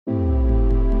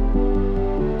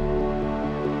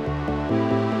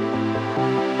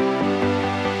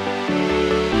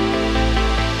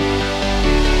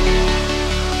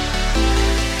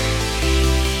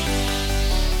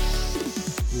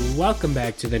welcome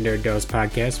back to the Nerd Dose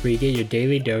podcast, where you get your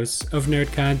daily dose of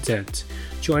nerd content.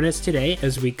 Join us today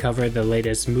as we cover the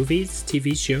latest movies,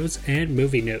 TV shows, and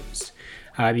movie news.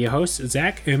 I'm your host,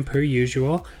 Zach, and per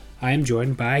usual, I'm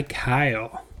joined by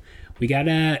Kyle. We got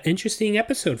an interesting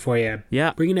episode for you.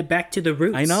 Yeah, bringing it back to the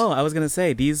roots. I know. I was gonna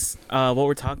say these.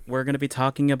 We're gonna be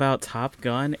talking about Top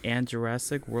Gun and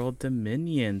Jurassic World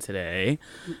Dominion today.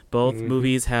 Both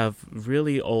movies have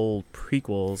really old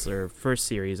prequels or first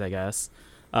series, I guess.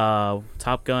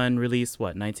 Top Gun released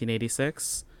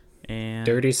 1986, and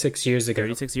 36 years ago.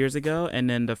 36 years ago, and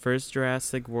then the first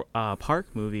Jurassic Park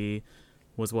movie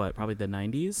was probably the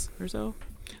 90s or so.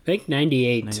 I think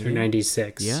 98 or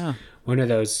 96. Yeah. One of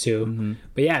those two. Mm-hmm.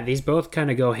 But yeah, these both kind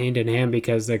of go hand in hand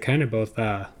because they're kind of both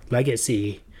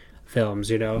legacy films,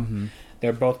 you know? Mm-hmm.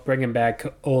 They're both bringing back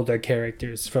older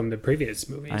characters from the previous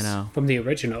movies. I know. From the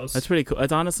originals. That's pretty cool.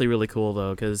 It's honestly really cool,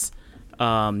 though, because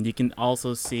you can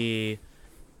also see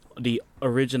the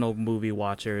original movie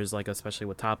watchers, like especially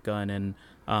with Top Gun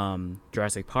and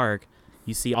Jurassic Park.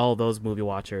 You see all those movie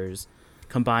watchers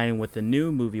combined with the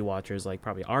new movie watchers, like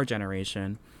probably our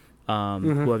generation,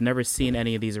 who have never seen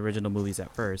any of these original movies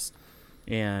at first.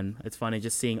 And it's funny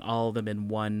just seeing all of them in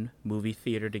one movie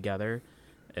theater together.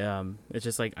 It's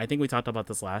just like, I think we talked about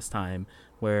this last time,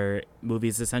 where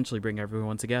movies essentially bring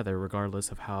everyone together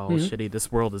regardless of how shitty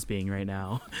this world is being right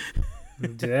now.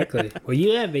 Exactly. Well,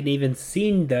 you haven't even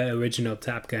seen the original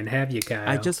Top Gun, have you, Kyle?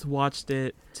 I just watched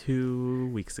it 2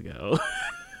 weeks ago.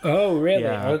 Oh, really?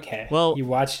 Yeah. Okay. Well, you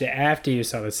watched it after you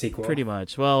saw the sequel. Pretty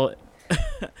much. Well,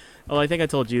 I think I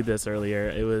told you this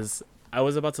earlier. I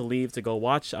was about to leave to go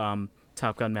watch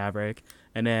Top Gun Maverick,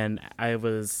 and then I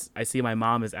see my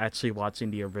mom is actually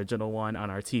watching the original one on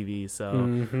our TV, so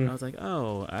I was like,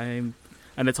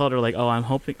 and I told her, like,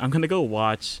 I'm gonna go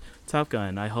watch Top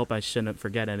Gun. I hope I shouldn't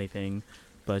forget anything.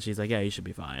 But she's like, yeah, you should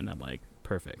be fine. I'm like,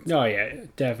 perfect. Oh yeah,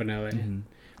 definitely.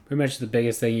 Pretty much the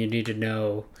biggest thing you need to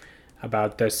know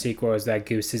about the sequel is that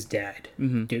Goose has died.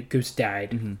 Goose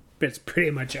died. But it's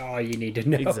pretty much all you need to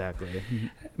know. Exactly.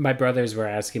 My brothers were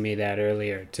asking me that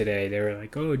earlier today. They were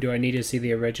like, oh, do I need to see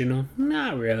the original?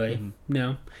 Not really.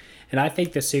 No. And I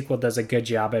think the sequel does a good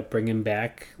job at bringing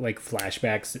back like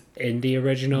flashbacks in the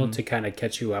original to kind of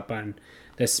catch you up on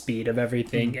the speed of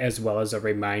everything, as well as a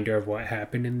reminder of what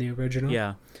happened in the original.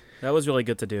 Yeah, that was really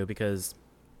good to do because,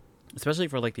 especially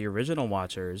for like the original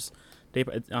watchers,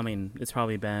 it's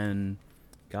probably been,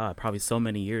 probably so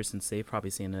many years since they've probably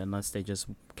seen it, unless they just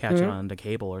catch it on the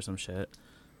cable or some shit.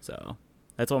 So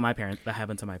that's what that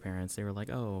happened to my parents. They were like,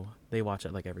 oh, they watch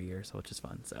it like every year, so which is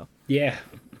fun. So yeah,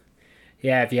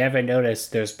 if you haven't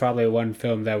noticed, there's probably one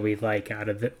film that we like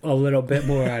a little bit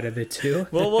more out of the two.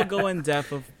 Well, we'll go in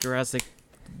depth of Jurassic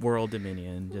World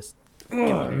Dominion.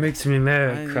 It makes me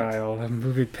mad, Kyle. That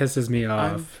movie pisses me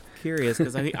off. I'm curious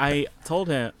because I told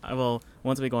him,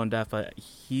 once we go in depth, but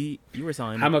you were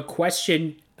telling me.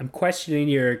 I'm questioning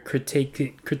your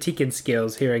critiquing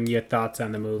skills, hearing your thoughts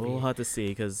on the movie. We'll have to see,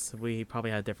 because we probably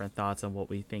had different thoughts on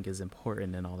what we think is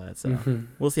important and all that, so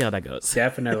we'll see how that goes.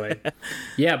 Definitely.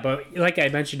 Yeah, but like I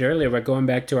mentioned earlier, we're going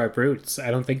back to our roots. I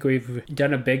don't think we've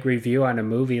done a big review on a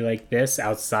movie like this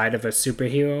outside of a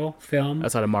superhero film.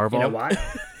 Outside of Marvel? You know what?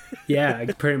 Yeah,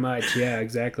 pretty much. Yeah,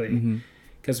 exactly.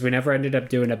 Because we never ended up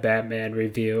doing a Batman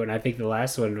review, and I think the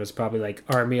last one was probably like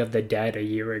Army of the Dead a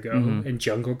year ago, and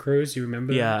Jungle Cruise. You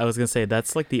remember? Yeah, that? I was gonna say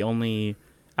that's like the only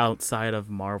outside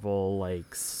of Marvel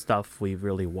like stuff we've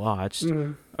really watched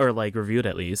or like reviewed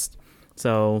at least.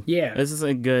 So yeah, this is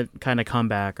a good kind of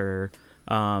comeback or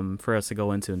for us to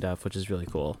go into in depth, which is really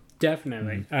cool.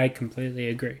 Definitely, I completely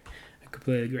agree.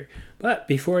 But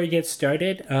before we get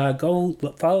started, go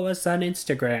follow us on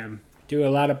Instagram. Do a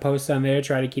lot of posts on there,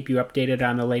 try to keep you updated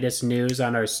on the latest news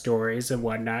on our stories and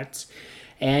whatnot.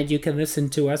 And you can listen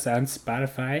to us on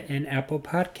Spotify and Apple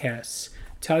Podcasts.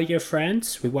 Tell your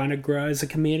friends. We want to grow as a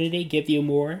community, give you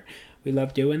more. We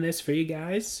love doing this for you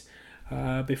guys.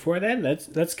 Before that,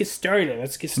 let's get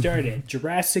started.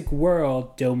 Jurassic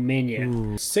World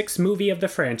Dominion. 6th movie of the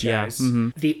franchise.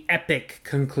 Yeah. The epic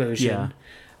conclusion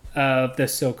of the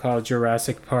so-called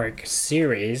Jurassic Park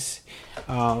series.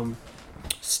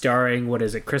 Starring,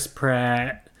 Chris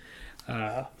Pratt,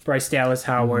 Bryce Dallas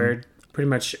Howard, pretty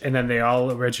much, and then the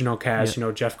all original cast,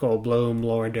 Jeff Goldblum,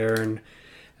 Laura Dern,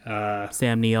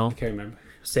 Sam Neill. I can't remember.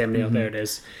 Sam Neill, there it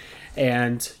is.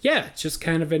 And yeah, just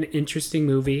kind of an interesting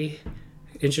movie,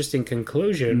 interesting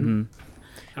conclusion.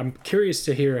 I'm curious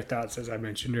to hear your thoughts, as I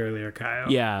mentioned earlier,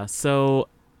 Kyle. Yeah, so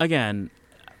again,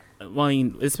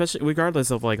 especially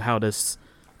regardless of like how this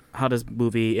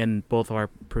movie and both of our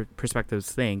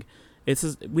perspectives think,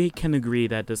 we can agree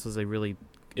that this was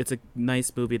it's a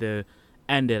nice movie to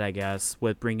ended, I guess,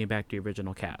 with bringing back the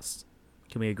original cast.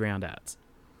 Can we agree on that?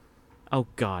 Oh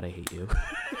God, I hate you.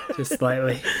 Just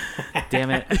slightly.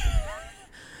 Damn it.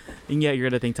 And yet you're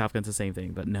gonna think Top Gun's the same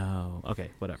thing, but no.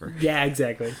 Okay, whatever. Yeah,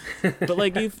 exactly. But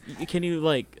like,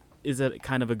 is it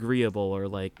kind of agreeable or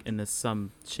like in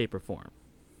some shape or form?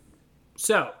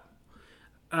 So,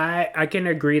 I can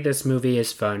agree this movie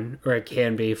is fun, or it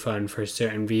can be fun for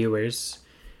certain viewers,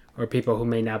 or people who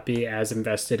may not be as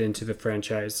invested into the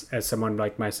franchise as someone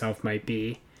like myself might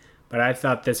be. But I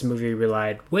thought this movie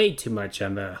relied way too much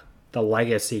on the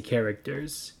legacy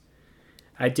characters.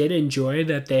 I did enjoy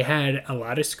that they had a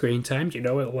lot of screen time. You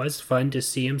know, it was fun to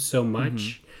see them so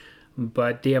much.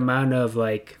 But the amount of,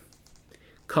 like,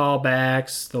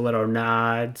 callbacks, the little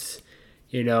nods,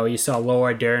 you know, you saw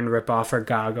Laura Dern rip off her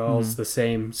goggles, the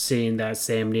same scene that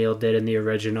Sam Neill did in the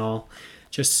original.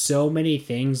 Just so many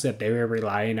things that they were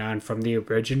relying on from the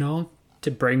original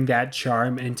to bring that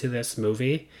charm into this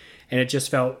movie. And it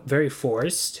just felt very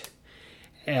forced.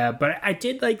 But I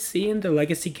did like seeing the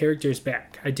legacy characters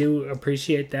back. I do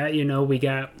appreciate that. You know, we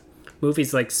got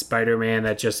movies like Spider-Man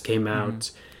that just came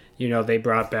out. You know, they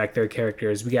brought back their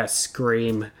characters. We got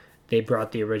Scream. They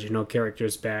brought the original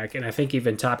characters back. And I think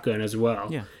even Top Gun as well.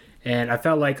 Yeah. And I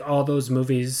felt like all those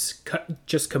movies,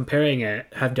 just comparing it,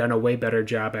 have done a way better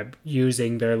job at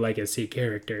using their legacy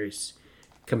characters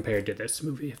compared to this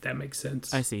movie, if that makes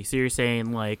sense. I see. So you're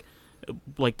saying like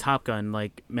Top Gun,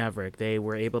 like Maverick, they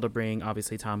were able to bring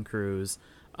obviously Tom Cruise,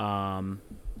 the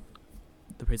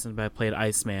person that played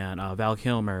Iceman, Val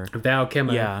Kilmer.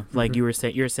 Yeah, like you're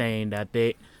saying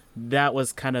that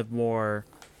was kind of more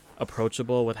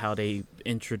approachable with how they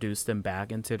introduced them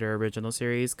back into their original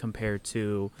series compared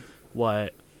to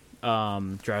what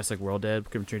Jurassic World did,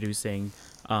 introducing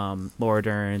Laura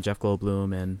Dern, Jeff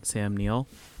Goldblum, and Sam Neill.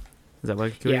 Is that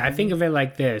what? Yeah, I think of it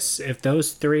like this: if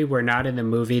those three were not in the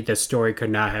movie, the story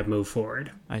could not have moved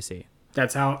forward. I see.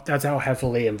 That's how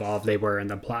heavily involved they were in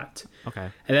the plot. Okay.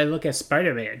 And then look at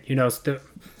Spider-Man. You know,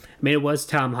 it was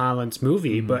Tom Holland's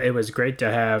movie, but it was great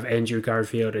to have Andrew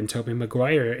Garfield and Tobey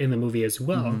Maguire in the movie as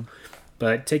well.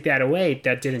 But take that away,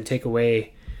 that didn't take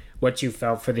away what you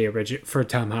felt for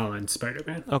Tom Holland's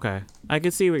Spider-Man. Okay, I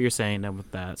can see what you're saying then with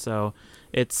that. So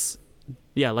it's.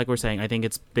 Yeah, like we're saying, I think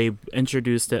they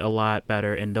introduced it a lot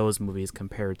better in those movies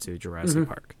compared to Jurassic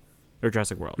Park or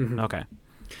Jurassic World. Okay.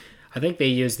 I think they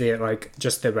used it like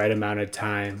just the right amount of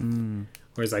time.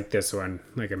 Whereas like this one,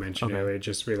 like I mentioned earlier,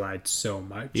 just relied so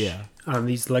much on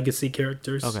these legacy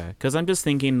characters. Okay, because I'm just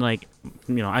thinking like,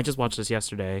 you know, I just watched this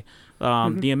yesterday.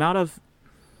 The amount of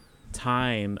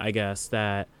time, I guess,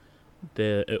 that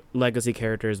the legacy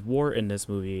characters wore in this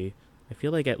movie, I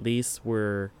feel like at least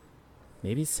were...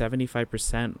 maybe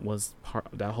 75% was part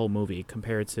of that whole movie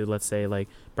compared to, let's say, like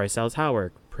Bryce Dallas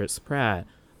Howard, Chris Pratt.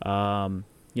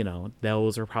 You know,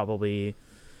 those are probably,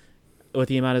 with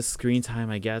the amount of screen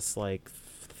time, I guess, like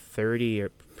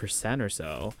 30% or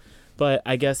so. But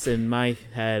I guess in my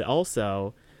head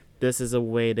also, this is a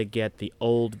way to get the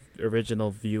old original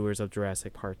viewers of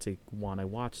Jurassic Park to want to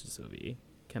watch this movie.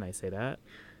 Can I say that?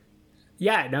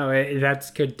 Yeah, no,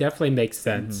 that could definitely make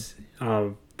sense.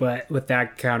 But with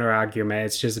that counter argument,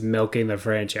 it's just milking the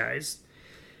franchise.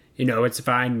 You know, it's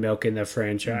fine milking the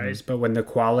franchise, but when the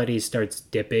quality starts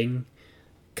dipping,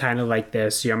 kind of like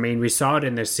this, I mean, we saw it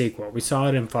in the sequel. We saw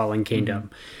it in Fallen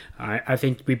Kingdom. I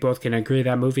think we both can agree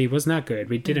that movie was not good.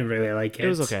 We didn't really like it. It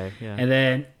was okay, yeah. And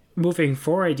then moving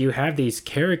forward, you have these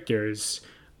characters,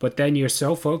 but then you're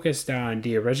so focused on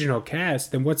the original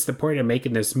cast, then what's the point of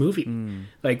making this movie?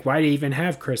 Like, why do you even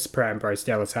have Chris Pratt and Bryce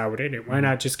Dallas Howard in it? Why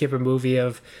not just give a movie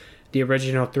of the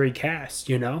original three cast,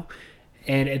 you know?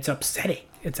 And it's upsetting.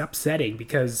 It's upsetting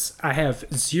because I have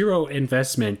zero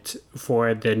investment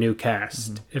for the new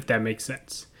cast, if that makes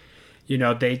sense. You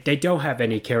know, they don't have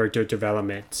any character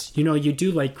development. You know, you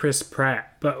do like Chris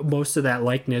Pratt, but most of that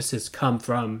likeness has come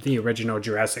from the original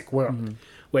Jurassic World.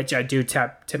 Which I do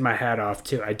tip my hat off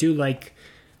to. I do like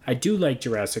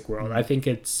Jurassic World. I think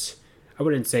I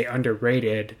wouldn't say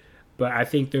underrated, but I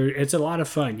think it's a lot of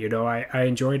fun. You know, I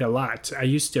enjoyed it a lot. I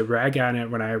used to rag on it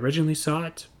when I originally saw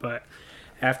it, but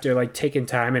after like taking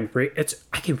time and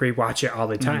I can rewatch it all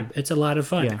the time. It's a lot of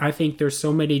fun. Yeah. I think there's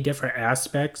so many different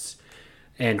aspects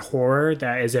and horror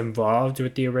that is involved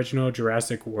with the original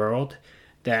Jurassic World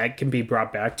that can be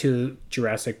brought back to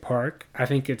Jurassic Park. I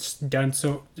think it's done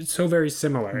so very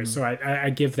similar. So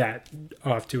I give that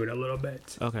off to it a little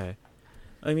bit. Okay.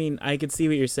 I mean, I could see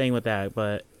what you're saying with that,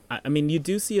 but I mean, you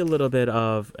do see a little bit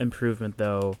of improvement,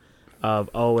 though, of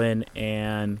Owen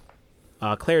and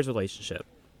Claire's relationship.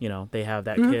 You know, they have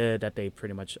that kid that they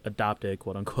pretty much adopted,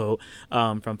 quote unquote,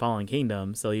 from Fallen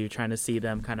Kingdom. So you're trying to see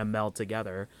them kind of meld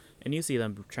together. and you see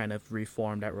them trying to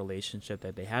reform that relationship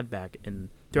that they had back in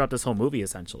throughout this whole movie,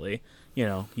 essentially.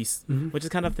 He's which is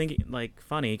kind of thinking like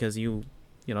funny because they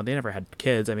never had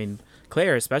kids. I mean,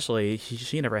 Claire especially,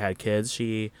 she never had kids.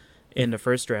 She in the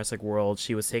first Jurassic World,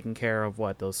 she was taking care of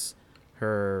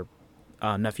her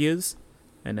nephews,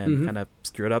 and then kind of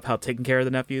screwed up how taking care of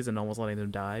the nephews and almost letting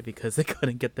them die because they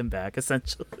couldn't get them back,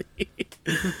 essentially.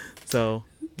 So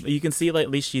you can see like,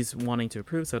 at least she's wanting to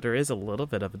improve, so there is a little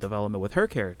bit of a development with her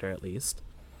character, at least.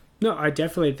 No, I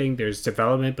definitely think there's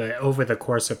development, but over the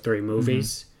course of 3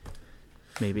 movies.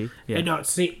 Maybe, yeah. And no,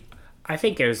 see, I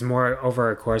think it was more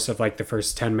over a course of like the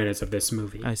first 10 minutes of this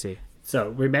movie. I see. So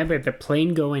remember the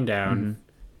plane going down.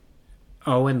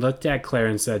 Owen looked at Claire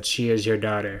and said, "She is your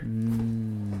daughter."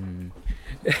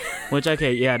 Which,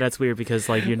 okay, yeah, that's weird because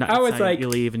like you're not. I was like, you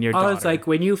leave and your daughter. I was like,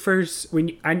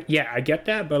 I get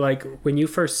that, but like when you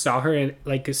first saw her and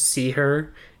like see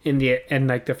her in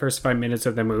like the first 5 minutes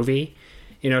of the movie,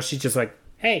 she's just like,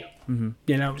 hey,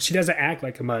 she doesn't act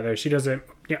like a mother. She doesn't.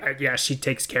 Yeah, she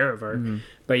takes care of her,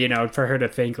 but for her to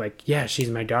think like, yeah, she's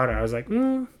my daughter, I was like,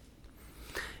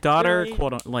 daughter, really?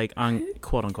 quote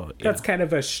unquote. Yeah. That's kind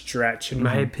of a stretch in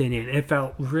my opinion. It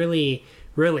felt really,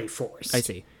 really forced. I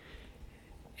see.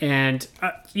 And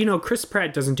Chris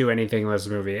Pratt doesn't do anything in this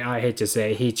movie. I hate to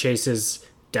say, he chases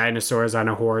dinosaurs on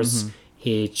a horse.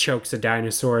 He chokes a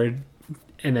dinosaur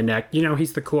in the neck.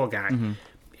 He's the cool guy.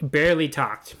 Barely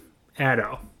talked at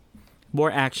all. More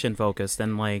action focused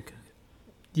than like,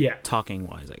 talking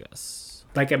wise, I guess.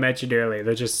 Like I mentioned earlier,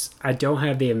 I don't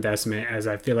have the investment as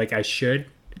I feel like I should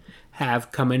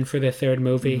have come in for the third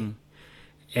movie,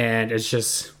 and it's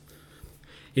just,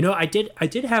 I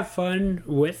did have fun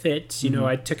with it.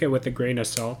 I took it with a grain of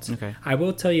salt. Okay. I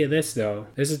will tell you this though,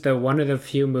 this is one of the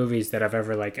few movies that I've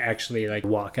ever like actually like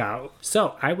walk out.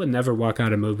 So I would never walk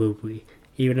out of a movie,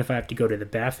 even if I have to go to the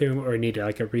bathroom or need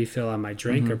like a refill on my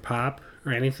drink or pop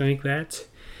or anything like that.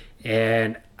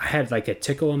 And I had like a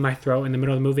tickle in my throat in the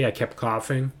middle of the movie. I kept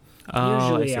coughing.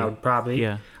 Usually I would probably,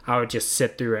 I would just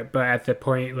sit through it. But at the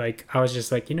point, like, I was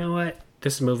just like, you know what?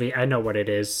 This movie, I know what it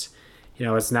is.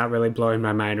 It's not really blowing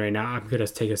my mind right now. I'm going to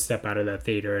take a step out of the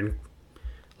theater and,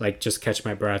 like, just catch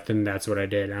my breath. And that's what I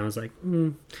did. And I was like,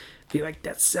 feel like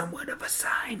that's somewhat of a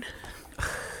sign.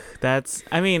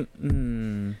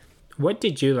 What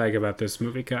did you like about this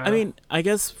movie, Kyle? I mean, I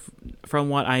guess from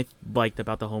what I liked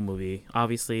about the whole movie,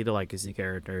 obviously the legacy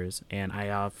characters, and I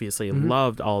obviously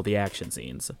loved all the action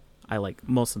scenes. I like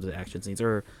most of the action scenes,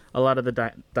 or a lot of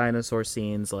the dinosaur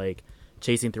scenes, like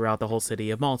chasing throughout the whole city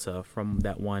of Malta from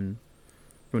that one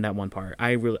part.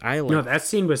 No, that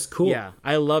scene was cool. Yeah,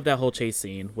 I love that whole chase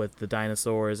scene with the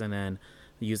dinosaurs, and then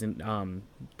using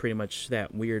pretty much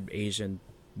that weird Asian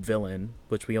villain,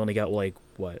 which we only got like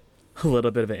what, a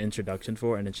little bit of an introduction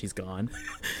for, and then she's gone.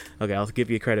 Okay, I'll give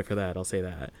you credit for that. I'll say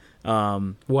that.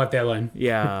 What villain?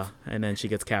 Yeah, and then she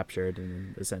gets captured,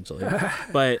 and essentially,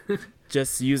 but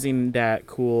just using that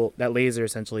laser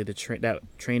essentially to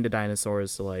train the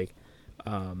dinosaurs to like,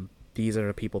 these are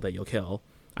the people that you'll kill.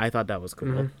 I thought that was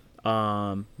cool.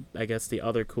 I guess the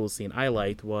other cool scene I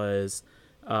liked was,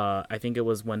 I think it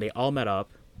was when they all met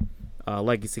up,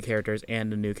 legacy characters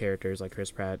and the new characters like Chris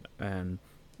Pratt and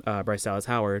Bryce Dallas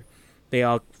Howard. They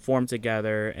all form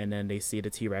together, and then they see the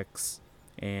T-Rex,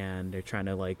 and they're trying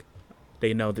to like,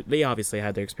 they know that they obviously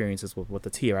had their experiences with what the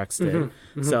T-Rex did.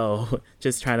 So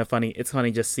just it's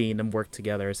funny just seeing them work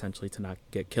together essentially to not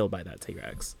get killed by that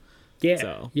T-Rex.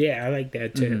 Yeah, I like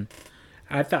that too.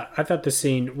 I thought the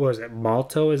scene, what was it,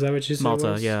 Malta? Is that what you said?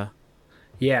 Malta, yeah.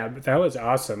 Yeah, that was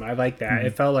awesome. I like that.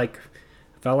 It felt like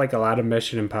a lot of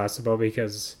Mission Impossible,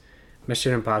 because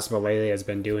Mission Impossible lately has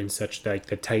been doing such like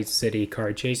the tight city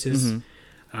car chases,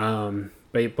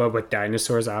 but with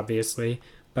dinosaurs obviously.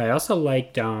 But I also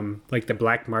liked like the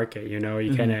black market. You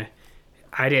kind of,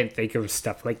 I didn't think of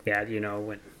stuff like that.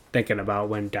 When thinking about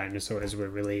when dinosaurs were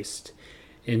released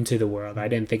into the world, I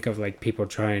didn't think of like people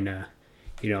trying to,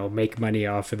 make money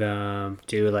off of them,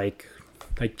 do like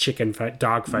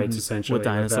dog fights essentially with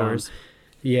dinosaurs.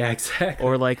 Yeah, exactly.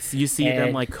 Or like you see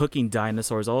them like cooking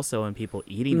dinosaurs also, and people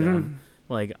eating them.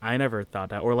 Like I never thought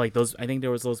that. Or like those, I think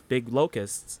there was those big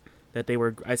locusts that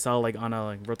I saw like on a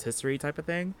like rotisserie type of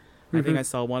thing. I think I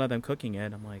saw one of them cooking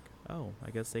it. I'm like, oh, I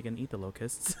guess they can eat the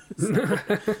locusts.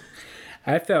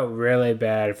 I felt really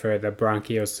bad for the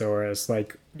Bronchiosaurus,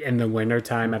 like in the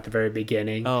wintertime at the very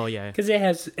beginning. Oh yeah, because it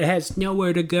has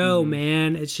nowhere to go,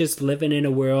 man. It's just living in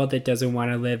a world it doesn't want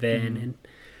to live in, and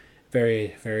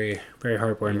very, very, very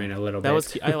heartwarming a little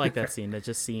bit. I like that scene. That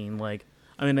just seeing like,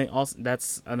 I mean,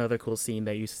 that's another cool scene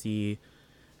that you see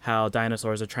how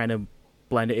dinosaurs are trying to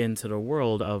blend into the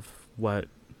world of what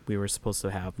we were supposed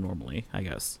to have normally, I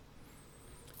guess.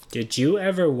 Did you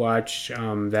ever watch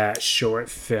that short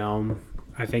film?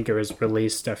 I think it was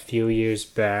released a few years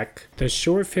back. The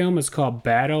short film is called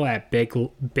Battle at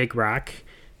Big Rock.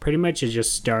 Pretty much it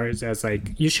just starts as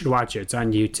like, you should watch it. It's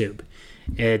on YouTube.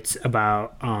 It's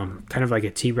about kind of like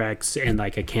a T-Rex and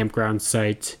like a campground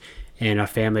site, and a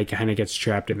family kind of gets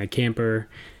trapped in the camper.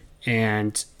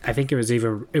 And I think it was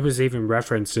even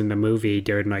referenced in the movie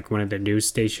during like one of the news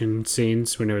station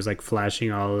scenes when it was like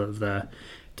flashing all of the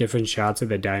different shots of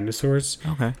the dinosaurs.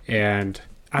 Okay. And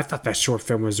I thought that short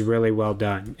film was really well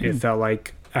done. It felt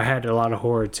like I had a lot of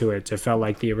horror to it. It felt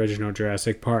like the original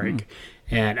Jurassic Park.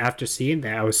 And after seeing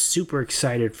that, I was super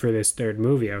excited for this third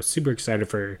movie. I was super excited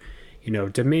for,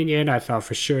 Dominion. I thought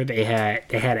for sure they had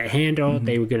it handled.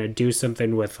 They were going to do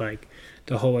something with like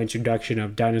the whole introduction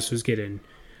of dinosaurs getting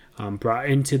brought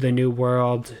into the new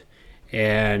world,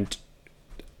 and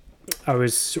I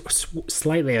was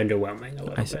slightly underwhelming a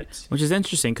little bit. Which is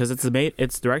interesting because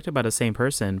it's directed by the same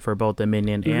person for both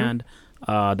Dominion and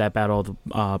that Battle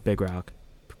of Big Rock,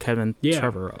 Kevin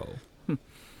Trevorrow.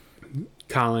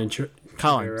 Colin, sorry.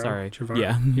 Trevorrow.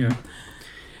 Yeah.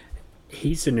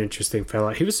 He's an interesting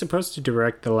fella. He was supposed to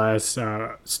direct the last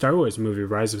Star Wars movie,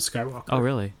 Rise of Skywalker. Oh,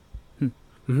 really?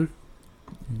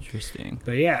 Interesting.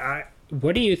 But yeah,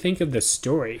 what do you think of the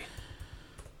story?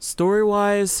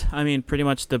 Story-wise, I mean, pretty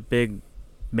much the big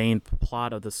main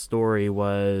plot of the story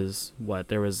was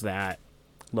there was that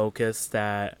locust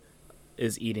that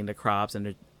is eating the crops,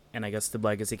 and I guess the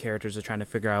legacy characters are trying to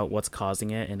figure out what's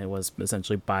causing it, and it was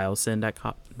essentially biosyn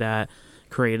that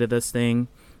created this thing,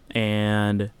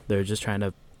 and they're just trying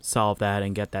to solve that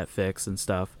and get that fixed and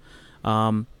stuff.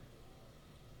 Plot,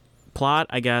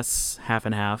 I guess, half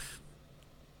and half.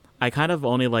 I kind of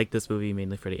only like this movie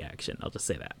mainly for the action. I'll just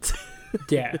say that.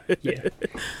 Yeah.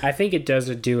 I think it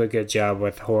does do a good job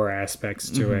with horror aspects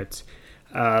to it.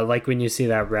 Like when you see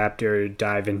that raptor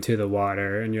dive into the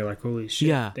water, and you're like, "Holy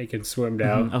shit, they can swim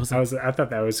down!" I thought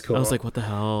that was cool. I was like, "What the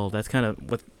hell?" That's kind of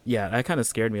what. Yeah, that kind of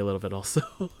scared me a little bit. Also,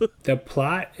 the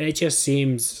plot, it just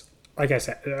seems like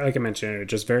I mentioned,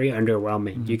 just very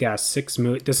underwhelming. You got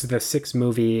This is the sixth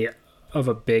movie of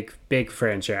a big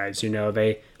franchise.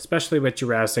 They, especially with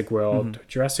Jurassic World.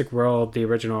 Jurassic World, the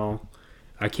original,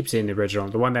 I keep saying the original,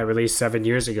 the one that released 7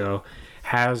 years ago,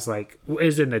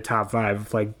 is in the top 5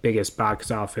 of like biggest box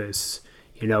office.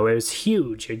 It was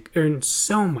huge. It earned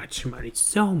so much money.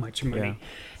 Yeah.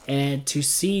 And to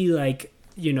see like,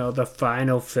 the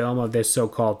final film of this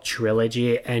so-called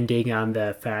trilogy ending on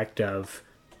the fact of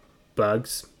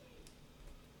bugs.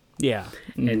 Yeah.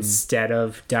 Instead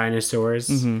of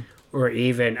dinosaurs. Or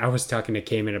even, I was talking to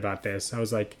Cayman about this. I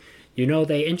was like,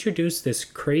 they introduced this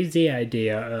crazy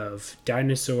idea of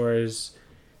dinosaurs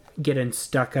getting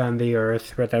stuck on the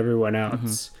earth with everyone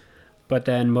else. But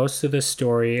then most of the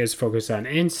story is focused on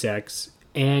insects,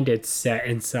 and it's set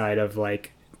inside of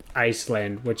like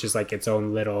Iceland, which is like its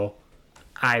own little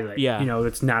island. Yeah.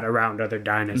 It's not around other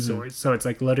dinosaurs. So it's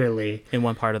like literally in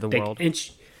one part of the world.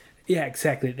 Yeah,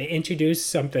 exactly. They introduced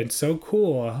something so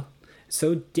cool,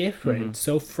 so different,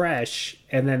 so fresh,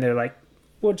 and then they're like,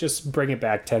 we'll just bring it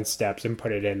back 10 steps and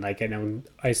put it in like an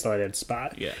isolated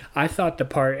spot. Yeah. I thought the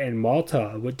part in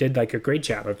Malta did like a great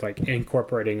job of like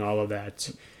incorporating all of that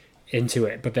into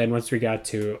it. But then once we got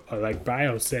to like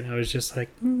Biosyn, I was just like,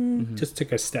 just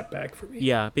took a step back for me.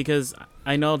 Yeah, because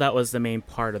I know that was the main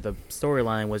part of the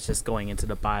storyline, was just going into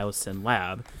the Biosyn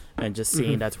lab and just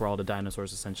seeing that's where all the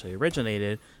dinosaurs essentially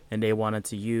originated. And they wanted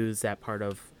to use that part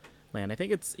of land. I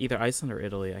think it's either Iceland or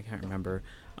Italy. I can't remember.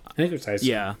 I think it's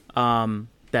Iceland. Yeah.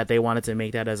 That they wanted to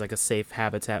make that as like a safe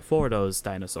habitat for those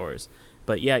dinosaurs.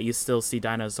 But yeah, you still see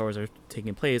dinosaurs are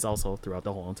taking place also throughout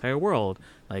the whole entire world.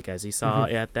 Like as you saw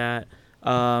at that,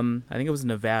 I think it was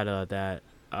Nevada that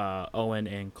Owen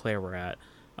and Claire were at.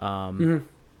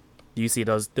 You see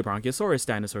the Bronchiosaurus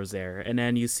dinosaurs there. And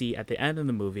then you see at the end of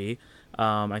the movie,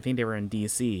 I think they were in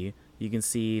DC. You can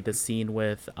see the scene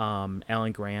with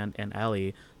Alan Grant and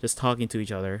Ellie just talking to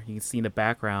each other. You can see in the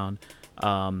background,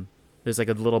 there's like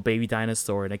a little baby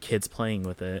dinosaur and a kid's playing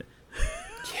with it.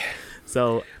 Yeah.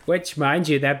 So, which, mind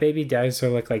you, that baby dinosaur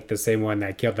looked like the same one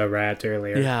that killed the rat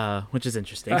earlier. Yeah, which is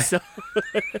interesting.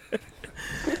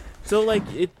 So like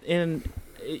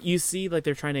you see like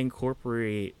they're trying to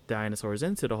incorporate dinosaurs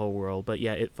into the whole world, but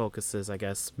yeah, it focuses, I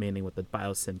guess, mainly with the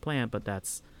Biosyn plant, but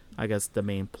that's, I guess, the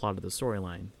main plot of the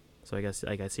storyline. So I guess,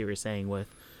 like, I see what you're saying with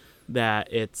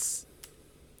that, it's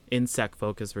insect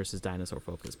focus versus dinosaur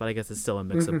focus, but I guess it's still a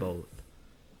mix of both.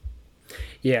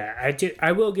 Yeah,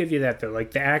 I will give you that though.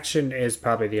 Like the action is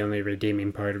probably the only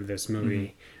redeeming part of this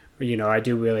movie. I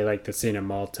do really like the scene in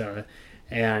Malta,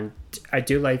 and I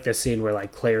do like the scene where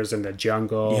like Claire's in the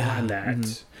jungle and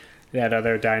that that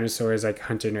other dinosaur is like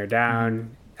hunting her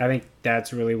down. I think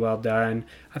that's really well done.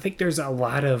 I think there's a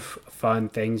lot of fun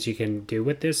things you can do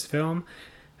with this film.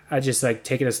 I just like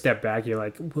taking a step back. You're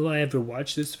like, will I ever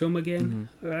watch this film again?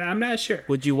 I'm not sure.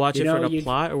 Would you watch it for the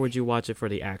plot or would you watch it for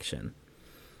the action?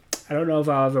 I don't know if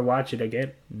I'll ever watch it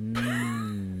again.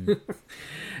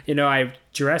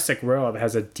 Jurassic World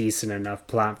has a decent enough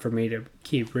plot for me to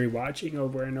keep rewatching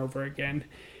over and over again,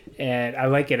 and I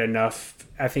like it enough.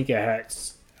 I think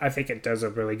it does a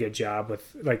really good job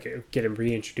with like getting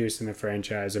reintroduced in the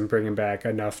franchise and bringing back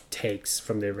enough takes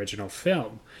from the original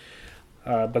film.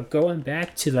 But going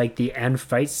back to like the end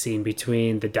fight scene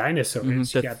between the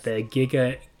dinosaurs, you got the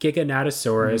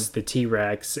Giganotosaurus, the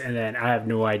T-Rex, and then I have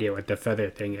no idea what the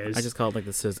feather thing is. I just call it like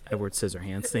the Edward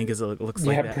Scissorhands thing because it looks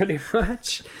like that. Yeah, pretty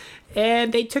much.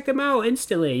 And they took him out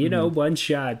instantly, one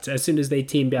shot. As soon as they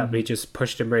teamed up, he just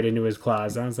pushed him right into his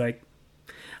claws. I was like,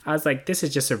 this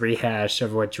is just a rehash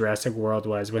of what Jurassic World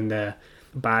was when the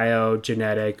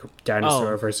biogenetic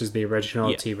dinosaur versus the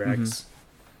original T-Rex.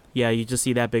 Yeah, you just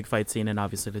see that big fight scene, and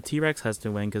obviously the T-Rex has to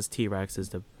win because T-Rex is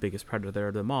the biggest predator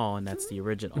of them all, and that's the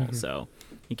original, so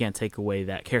you can't take away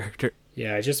that character.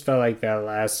 Yeah, I just felt like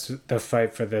the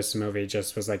fight for this movie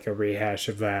just was like a rehash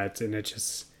of that, and it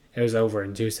was over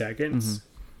in 2 seconds.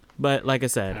 But like I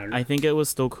said, I think it was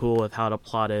still cool with how the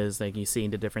plot is, like you see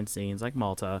in the different scenes, like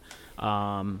Malta,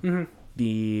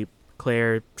 the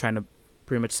Claire trying to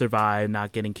pretty much survive,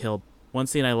 not getting killed. One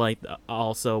scene I liked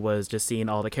also was just seeing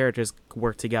all the characters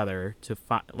work together to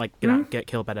not get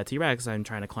killed by that T-Rex and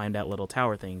trying to climb that little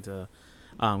tower thing to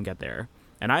get there.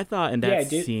 And I thought in that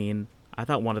scene, I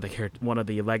thought one of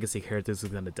the legacy characters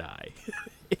was gonna die.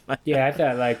 Yeah, I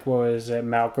thought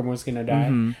Malcolm was gonna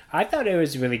die. I thought it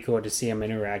was really cool to see them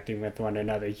interacting with one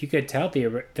another. You could tell the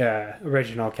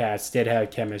original cast did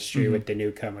have chemistry with the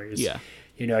newcomers. Yeah,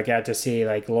 I got to see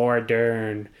like Laura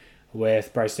Dern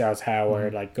with Bryce Dallas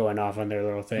Howard like going off on their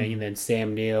little thing, and then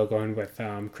Sam Neill going with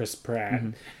Chris Pratt.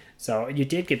 So you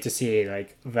did get to see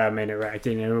like them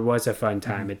interacting, and it was a fun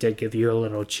time. It did give you a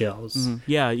little chills.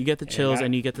 Yeah, you get the chills,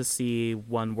 and you get to see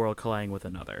one world colliding with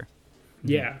another.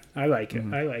 Yeah, I like it.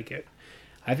 I like it.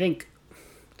 I think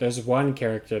there's one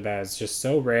character that is just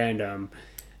so random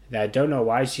that I don't know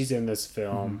why she's in this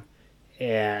film,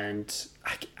 and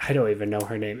I don't even know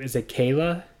her name. Is it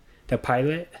Kayla, the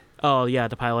pilot? Oh yeah,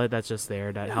 the pilot that's just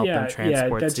there that helped them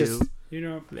transport to. Just,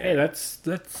 hey,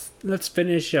 let's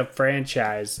finish a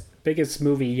franchise, biggest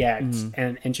movie yet,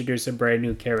 and introduce a brand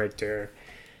new character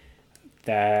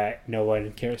that no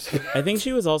one cares about. I think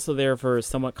she was also there for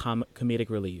somewhat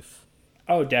comedic relief.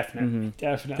 Oh, definitely,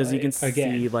 definitely. Because you can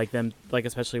see like them, like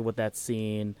especially with that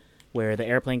scene where the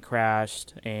airplane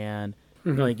crashed and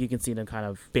like you can see them kind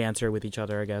of banter with each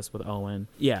other. I guess with Owen.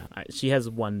 Yeah, she has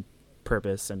one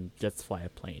purpose and just fly a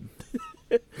plane.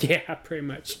 Yeah, pretty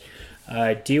much.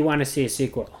 Do you want to see a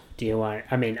sequel?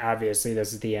 Obviously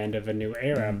this is the end of a new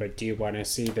era, but do you want to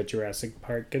see the Jurassic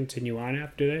Park continue on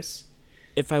after this?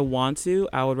 If I want to,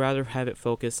 I would rather have it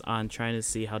focus on trying to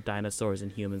see how dinosaurs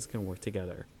and humans can work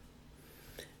together.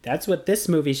 That's what this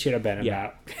movie should have been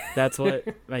about. That's what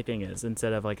my thing is,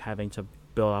 instead of like having to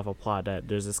build off a plot that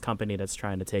there's this company that's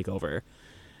trying to take over.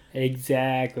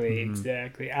 Exactly.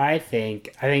 I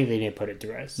think they need to put it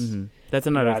to rest. That's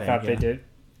another thing. I thought they did.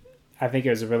 I think it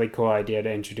was a really cool idea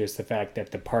to introduce the fact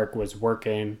that the park was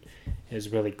working. It was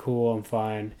really cool and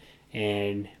fun,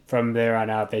 and from there on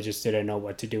out, they just didn't know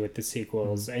what to do with the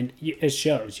sequels, and it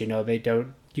shows. They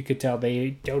don't. You could tell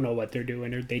they don't know what they're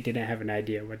doing, or they didn't have an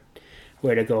idea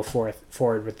where to go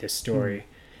forward with this story.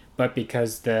 But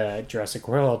because the Jurassic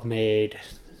World made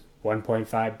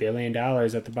 $1.5 billion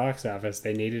at the box office,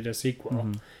 they needed a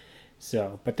sequel.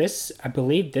 So, but I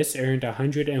believe this earned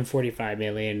 $145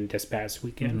 million this past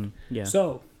weekend.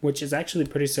 So, which is actually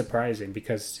pretty surprising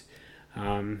because,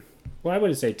 I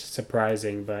wouldn't say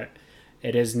surprising, but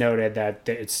it is noted that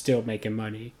it's still making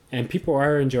money. And people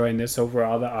are enjoying this.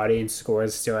 Overall, the audience score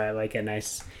is still at like a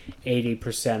nice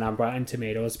 80% on Rotten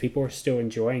Tomatoes. People are still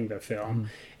enjoying the film.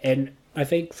 And I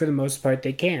think for the most part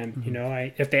they can.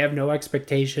 If they have no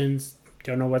expectations,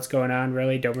 don't know what's going on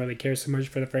really, don't really care so much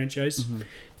for the franchise,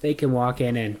 they can walk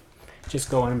in and just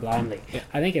go in blindly.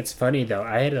 I think it's funny though.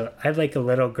 I had like a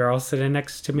little girl sitting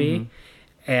next to me,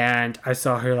 and I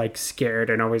saw her like scared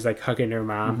and always like hugging her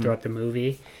mom throughout the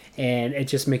movie, and it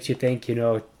just makes you think,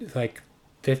 like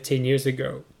 15 years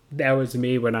ago, that was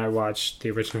me when I watched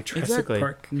the original Jurassic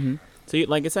Park. So,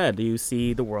 like I said, you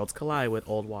see the worlds collide with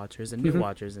old watchers and new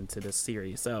watchers into this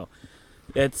series. So,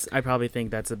 I probably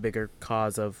think that's a bigger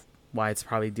cause of why it's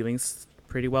probably doing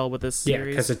pretty well with this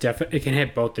series. Yeah, because it can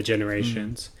hit both the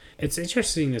generations. It's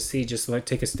interesting to see, just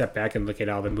take a step back and look at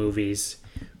all the movies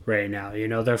right now. You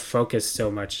know, they're focused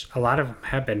so much. A lot of them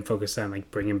have been focused on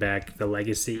like bringing back the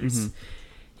legacies.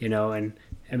 You know, and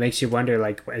it makes you wonder,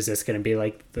 like, is this going to be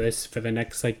like this for the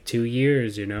next like 2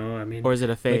 years? You know, I mean, Or is it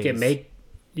a phase?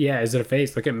 Is it a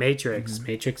phase? Look at Matrix.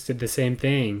 Matrix did the same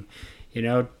thing. You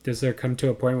know, does there come to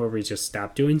a point where we just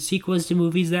stop doing sequels to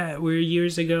movies that were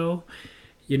years ago?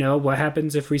 You know, what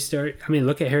happens if we start? I mean,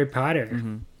 look at Harry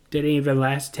Potter. Didn't even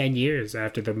last 10 years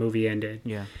after the movie ended.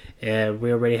 Yeah. And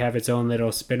we already have its own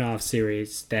little spin-off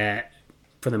series that,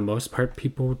 for the most part,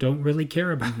 people don't really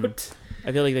care about.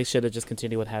 I feel like they should have just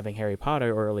continued with having Harry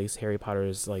Potter, or at least Harry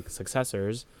Potter's like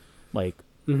successors, like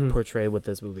portrayed with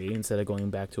this movie instead of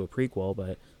going back to a prequel.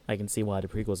 But I can see why the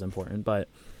prequel is important. But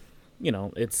you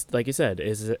know, it's like you said,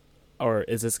 is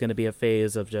this going to be a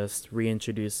phase of just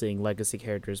reintroducing legacy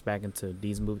characters back into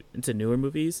into newer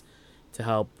movies to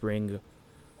help bring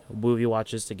movie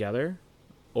watchers together,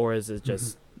 or is it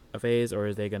just a phase, or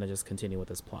are they going to just continue with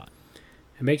this plot?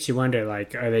 It makes you wonder,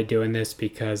 like, are they doing this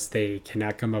because they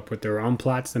cannot come up with their own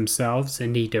plots themselves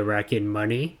and need to rack in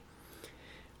money?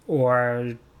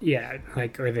 Or, yeah,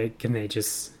 like, can they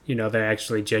just, you know, they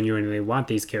actually genuinely want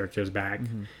these characters back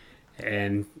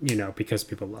and, you know, because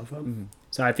people love them.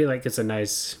 So I feel like it's a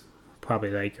nice,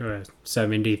 probably like a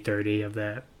 70-30 of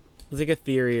that. It's like a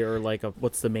theory, or like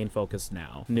what's the main focus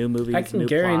now? New movies, new plots,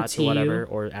 guarantee or whatever, you,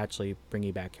 or actually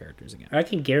bringing back characters again? I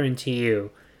can guarantee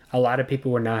you a lot of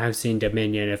people would not have seen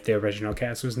Dominion if the original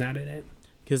cast was not in it.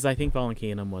 Because I think Fallen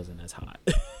Kingdom wasn't as hot.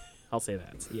 I'll say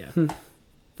that. Yeah.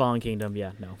 Fallen Kingdom,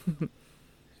 yeah, no.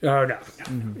 Oh, no.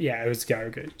 Yeah, it was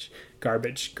garbage.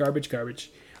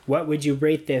 Garbage. What would you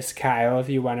rate this, Kyle, if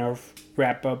you want to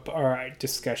wrap up our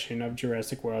discussion of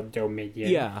Jurassic World Dominion?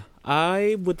 Yeah,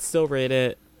 I would still rate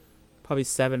it probably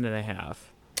 7.5.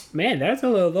 Man, that's a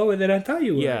little lower than I thought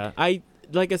you would. Yeah,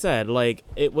 like I said, like,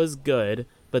 it was good.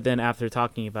 But then after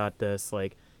talking about this,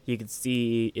 like, you can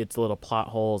see its little plot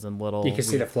holes and little... You can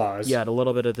see the flaws. Yeah, the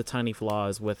little bit of the tiny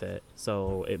flaws with it.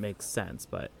 So it makes sense.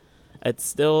 But it's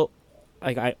still...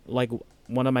 Like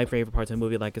one of my favorite parts of the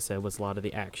movie, like I said, was a lot of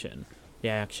the action. The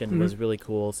action was really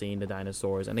cool, seeing the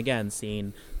dinosaurs. And again,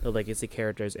 seeing the legacy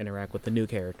characters interact with the new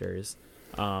characters.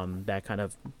 That kind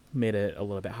of made it a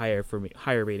little bit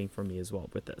higher rating for me as well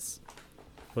with this.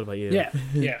 What about you?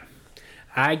 Yeah.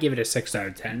 I give it a 6 out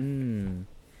of 10.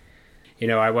 You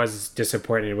know, I was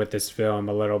disappointed with this film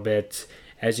a little bit.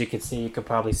 As you can see, you could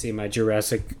probably see my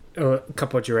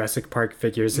couple Jurassic Park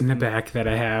figures in the back that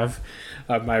I have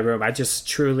of my room. I just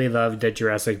truly love the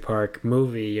Jurassic Park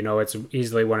movie. You know, it's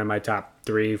easily one of my top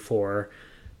 3-4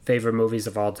 favorite movies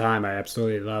of all time. I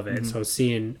absolutely love it. So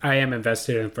I am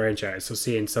invested in the franchise. So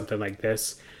seeing something like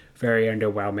this, very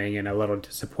underwhelming and a little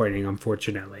disappointing,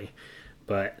 unfortunately.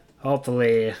 But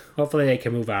hopefully they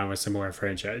can move on with some more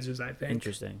franchises, I think.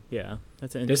 Interesting. Yeah.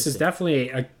 That's interesting.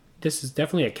 This is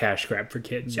definitely a cash grab for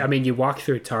kids. I mean, you walk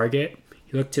through Target,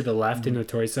 you look to the left in the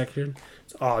toy section,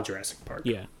 it's all Jurassic Park.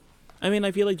 Yeah. I mean,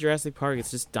 I feel like Jurassic Park, it's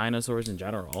just dinosaurs in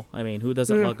general. I mean, who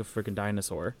doesn't love a freaking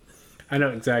dinosaur? I know,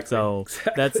 exactly. So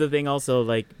that's the thing also,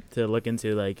 like, to look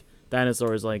into, like,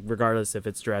 dinosaurs, like, regardless if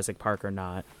it's Jurassic Park or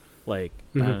not, like,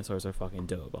 dinosaurs are fucking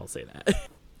dope, I'll say that.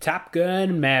 Top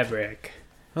Gun Maverick.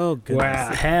 Oh, goodness.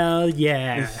 Wow, hell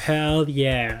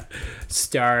yeah.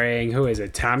 Starring, who is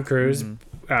it, Tom Cruise,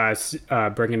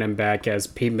 bringing him back as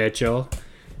Pete Mitchell.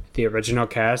 The original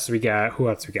cast, we got, who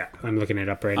else we got? I'm looking it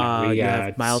up right now. You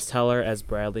have Miles Teller as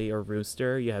Bradley or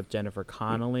Rooster. You have Jennifer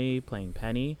Connelly playing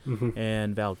Penny,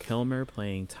 and Val Kilmer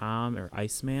playing Tom or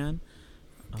Iceman.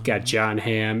 Got John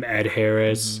Hamm, Ed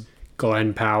Harris,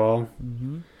 Glenn Powell.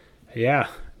 Yeah,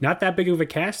 not that big of a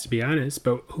cast, to be honest,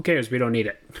 but who cares? We don't need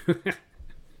it.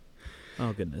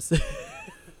 Oh, goodness.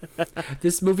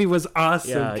 This movie was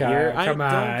awesome, Kyle. Come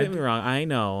on. Don't get me wrong. I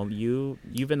know.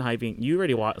 You've been hyping. You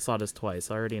already saw this twice.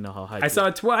 I already know how hyped I saw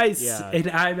it twice in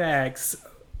IMAX.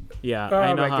 Yeah,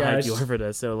 I know how hyped you are for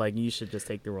this. So, like, you should just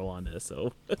take the role on this.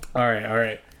 So. All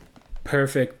right.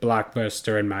 Perfect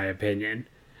blockbuster, in my opinion.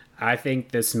 I think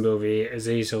this movie is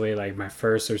easily like my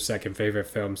first or second favorite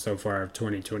film so far of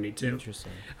 2022.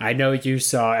 Interesting. I know you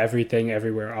saw Everything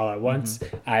Everywhere All at Once.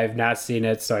 I have not seen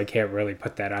it, so I can't really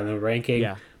put that on the ranking.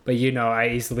 Yeah. But, you know, I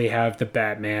easily have the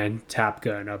Batman, Top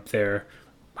Gun up there,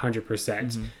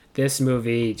 100%. This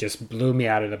movie just blew me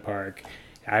out of the park.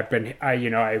 I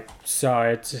saw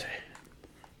it,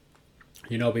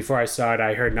 you know, before I saw it,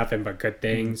 I heard nothing but good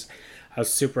things. I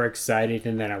was super excited,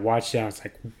 and then I watched it, and I was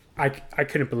like, I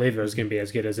couldn't believe it was going to be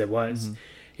as good as it was.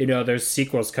 You know, there's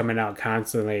sequels coming out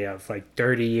constantly of like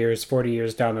 30 years, 40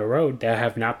 years down the road that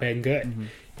have not been good.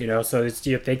 You know, so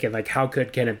you're thinking, like, how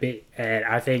good can it be? And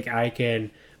I think I can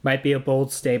Might be a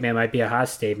bold statement, might be a hot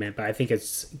statement, but I think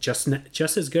it's just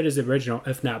as good as the original,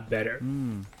 if not better.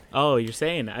 Oh, you're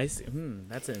saying I see.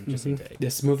 That's an interesting take.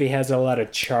 This movie has a lot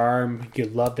of charm. You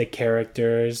love the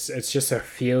characters. It's just a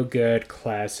feel-good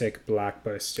classic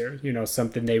blockbuster. You know,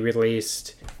 something they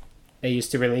used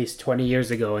to release 20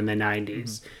 years ago in the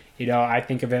 90s. You know, I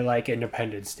think of it like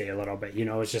Independence Day a little bit. You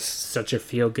know, it's just such a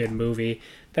feel-good movie.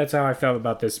 That's how I felt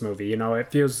about this movie. You know,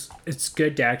 it's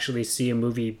good to actually see a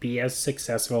movie be as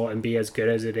successful and be as good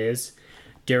as it is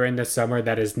during the summer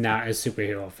that is not a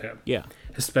superhero film. Yeah.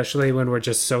 Especially when we're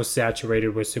just so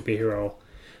saturated with superhero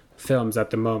films at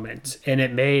the moment. And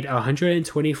it made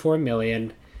 124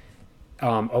 million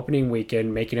opening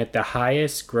weekend, making it the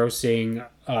highest grossing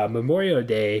Memorial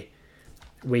Day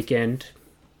weekend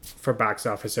for box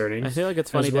office earnings. I feel like it's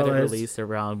funny that it released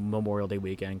around Memorial Day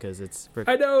weekend because it's.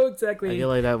 I know, exactly. I feel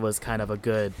like that was kind of a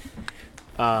good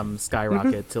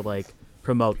skyrocket to like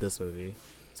promote this movie,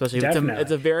 especially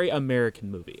it's a very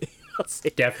American movie.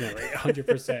 Definitely,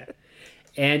 100%.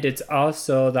 And it's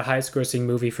also the highest grossing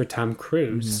movie for Tom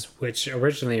Cruise, which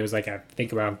originally was like I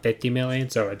think around 50 million,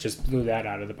 so it just blew that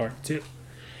out of the park too.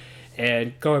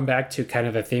 And going back to kind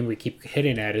of the theme we keep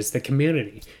hitting at is the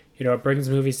community. You know, it brings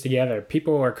movies together.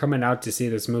 People are coming out to see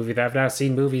this movie that have not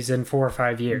seen movies in 4 or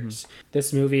 5 years.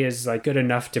 This movie is like good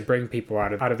enough to bring people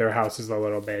out of their houses a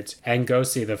little bit and go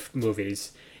see the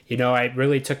movies. You know, I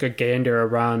really took a gander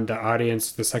around the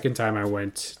audience the second time I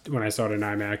went when I saw it in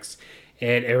IMAX.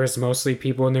 And it was mostly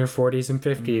people in their 40s and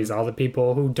 50s, all the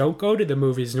people who don't go to the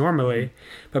movies normally.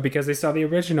 But because they saw the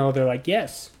original, they're like,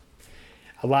 yes.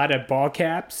 A lot of ball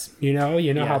caps, you know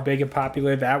how big and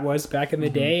popular that was back in the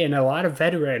day, and a lot of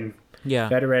veteran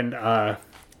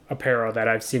apparel that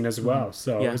I've seen as well.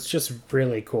 So it's just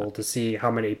really cool to see how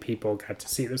many people got to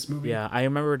see this movie. Yeah, I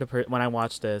remember when I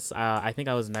watched this, I think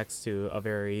I was next to a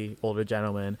very older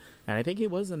gentleman, and I think he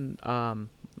was in the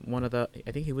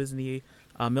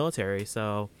military.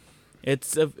 So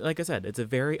it's like I said, it's a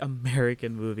very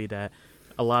American movie that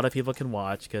a lot of people can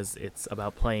watch because it's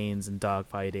about planes and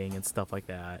dogfighting and stuff like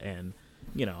that. And,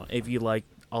 you know, if you like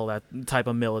all that type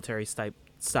of military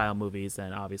style movies,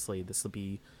 then obviously this will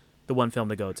be the one film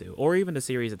to go to. Or even the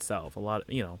series itself.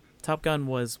 Top Gun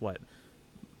was back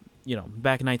in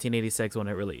 1986 when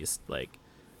it released.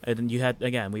 And you had,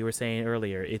 again, we were saying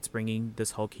earlier, it's bringing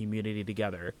this whole community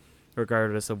together,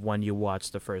 regardless of when you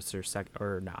watch the first or second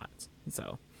or not.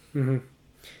 So.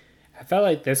 I felt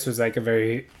like this was like a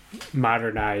very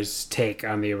modernized take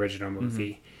on the original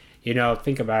movie. You know,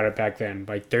 think about it back then.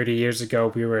 Like 30 years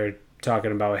ago, we were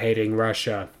talking about hating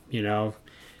Russia, you know.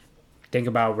 Think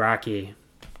about Rocky.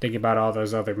 Think about all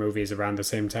those other movies around the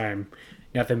same time.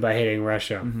 Nothing but hating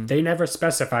Russia. They never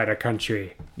specified a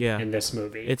country in this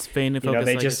movie. It's vain to focus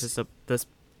it's just this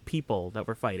people that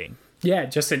we're fighting. Yeah,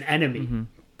 just an enemy.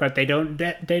 But they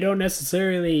don't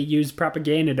necessarily use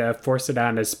propaganda to force it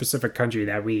on a specific country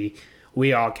that we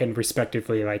all can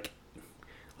respectively like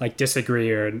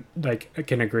disagree or like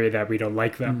can agree that we don't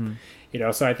like them. You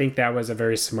know, so I think that was a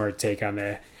very smart take on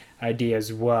the idea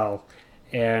as well.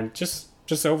 And just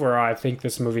overall, I think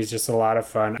this movie is just a lot of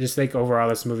fun. I just think overall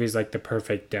this movie is like the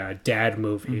perfect dad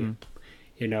movie.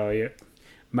 You know,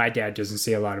 my dad doesn't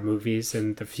see a lot of movies,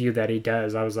 and the few that he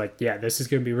does, I was like, yeah, this is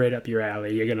going to be right up your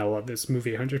alley. You're going to love this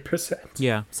movie 100%.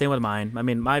 Yeah, same with mine. I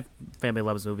mean, my family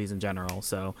loves movies in general,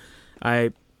 so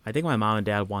I think my mom and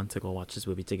dad want to go watch this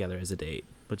movie together as a date,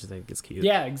 which I think is cute.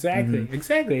 Yeah, exactly.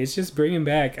 Exactly. It's just bringing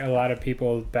back a lot of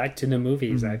people back to the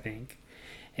movies, I think.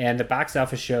 And the box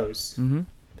office shows.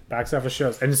 Box office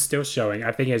shows, and it's still showing.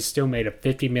 I think it still made a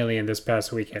 50 million this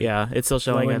past weekend. Yeah, it's still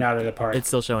showing out of the park. It's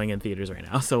still showing in theaters right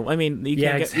now. So I mean, you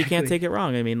can't take it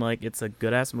wrong. I mean, like, it's a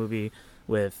good ass movie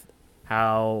with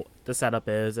how the setup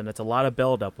is, and it's a lot of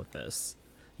build up with this.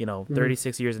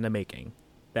 36 years in the making.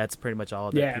 That's pretty much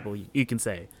all that people you can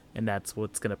say, and that's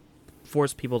what's gonna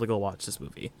force people to go watch this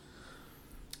movie.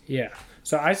 Yeah.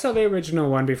 So I saw the original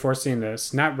one before seeing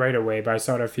this, not right away, but I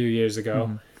saw it a few years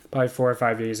ago, probably 4 or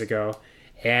 5 years ago.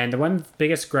 And the one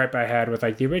biggest gripe I had with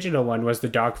like the original one was the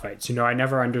dogfights. You know, I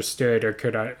never understood or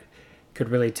could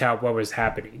really tell what was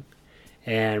happening.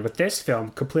 And with this film,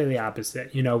 completely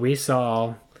opposite. You know, we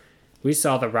saw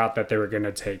the route that they were going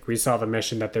to take. We saw the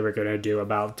mission that they were going to do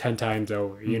about 10 times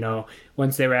over. You know,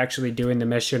 once they were actually doing the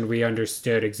mission, we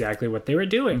understood exactly what they were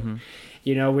doing.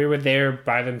 You know, we were there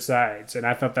by their sides, and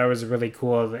I thought that was really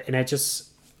cool. And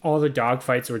all the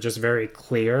dogfights were just very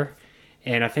clear.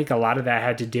 And I think a lot of that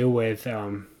had to do with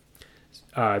the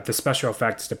special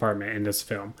effects department in this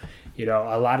film. You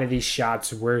know, a lot of these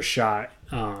shots were shot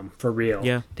for real.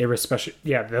 Yeah. They were special.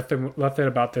 Yeah, nothing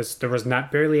about this. There was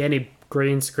barely any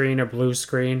green screen or blue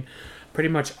screen. pretty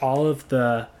much all of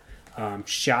the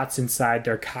shots inside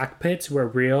their cockpits were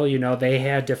real. You know, they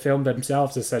had to film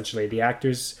themselves essentially. The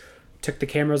actors took the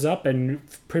cameras up and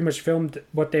pretty much filmed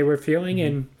what they were feeling,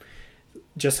 and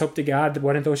just hope to God that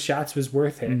one of those shots was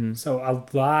worth it. So a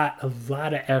lot of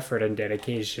effort and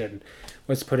dedication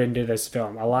was put into this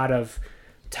film. A lot of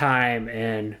time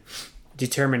and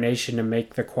determination to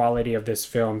make the quality of this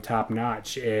film top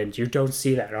notch, and you don't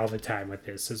see that all the time with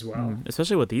this as well.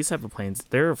 Especially with these type of planes,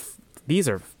 these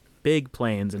are big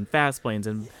planes and fast planes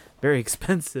and very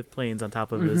expensive planes on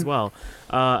top of it as well.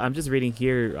 I'm just reading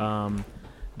here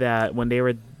that when they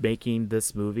were making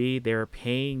this movie, they were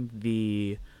paying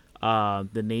the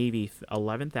Navy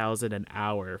 $11,000 an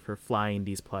hour for flying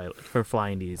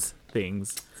these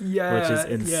things. Yeah, which is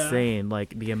insane.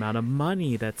 Like the amount of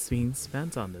money that's being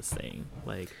spent on this thing.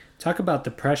 Like, talk about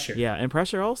the pressure. Yeah, and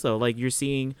pressure also. Like you're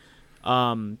seeing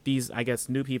these, I guess,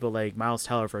 new people like Miles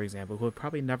Teller, for example, who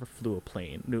probably never flew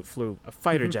a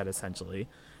fighter jet essentially.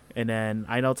 And then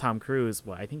I know Tom Cruise.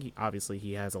 Well, I think obviously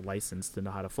he has a license to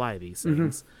know how to fly these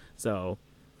things. So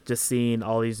just seeing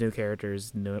all these new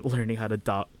characters learning how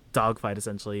to dogfight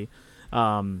essentially,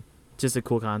 just a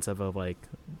cool concept of like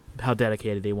how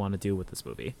dedicated they want to do with this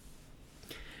movie.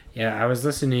 Yeah, I was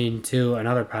listening to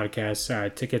another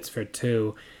podcast, Tickets for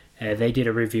Two. They did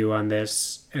a review on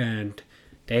this, and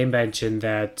they mentioned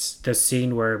that the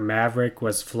scene where Maverick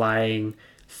was flying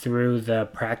through the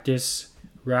practice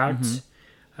route,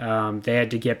 they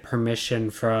had to get permission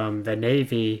from the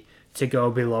Navy to go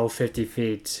below 50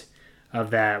 feet of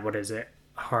that, what is it,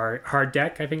 hard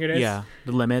deck, I think it is. Yeah,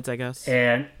 the limits, I guess.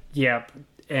 And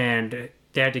and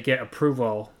they had to get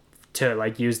approval to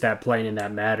like use that plane in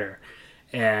that manner,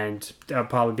 and that'll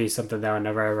probably be something that will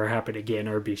never ever happen again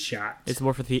or be shot. It's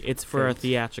more for a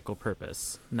theatrical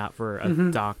purpose, not for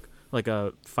a like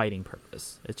a fighting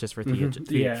purpose. It's just for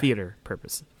theater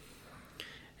purpose.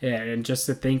 Yeah, and just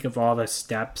to think of all the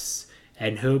steps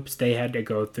and hoops they had to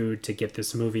go through to get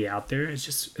this movie out there,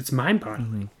 it's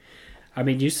mind-boggling. I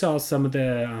mean, you saw some of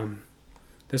the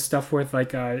stuff with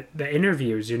like the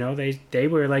interviews, you know, they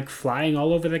were like flying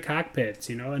all over the cockpits,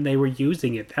 you know, and they were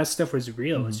using it. That stuff was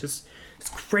real. It's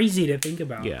crazy to think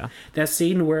about. Yeah, that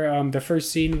scene where the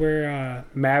first scene where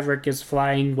Maverick is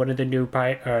flying one of the new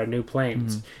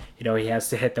planes. You know, he has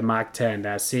to hit the Mach 10.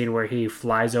 That scene where he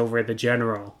flies over the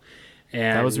general,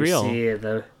 and that was real.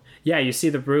 You see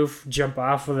the roof jump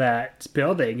off of that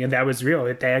building, and that was real.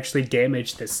 They actually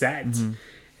damaged the set.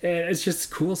 And it's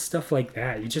just cool stuff like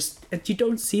that. You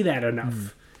don't see that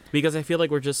enough. Because I feel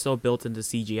like we're just so built into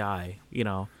CGI, you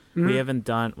know. We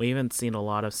haven't seen a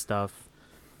lot of stuff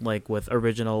like with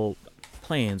original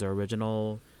planes or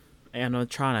original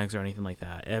animatronics or anything like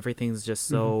that. Everything's just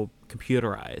so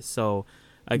computerized. So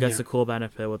I guess the cool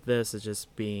benefit with this is just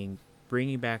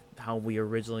bringing back how we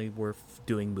originally were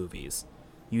doing movies,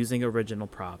 using original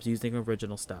props, using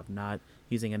original stuff, not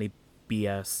using any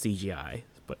BS CGI.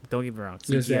 But don't get me wrong,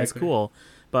 CGI is cool,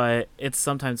 but it's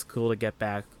sometimes cool to get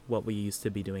back what we used to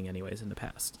be doing anyways in the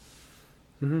past.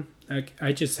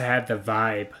 I just had the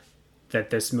vibe that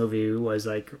this movie was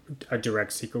like a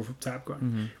direct sequel from Top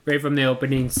Gun. Right from the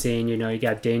opening scene, you know, you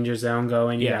got Danger Zone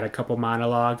going, you got a couple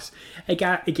monologues. It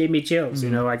gave me chills, you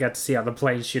know. I got to see all the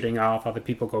planes shooting off, all the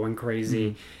people going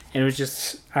crazy. And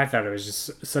I thought it was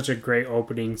just such a great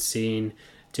opening scene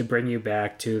to bring you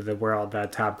back to the world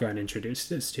that Top Gun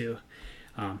introduced us to.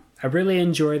 I really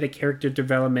enjoy the character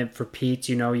development for Pete.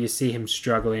 You know, you see him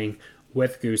struggling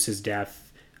with Goose's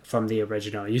death from the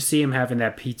original. You see him having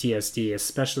that PTSD,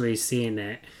 especially seeing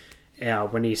it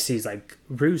when he sees like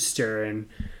Rooster and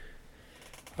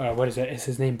what is it? Is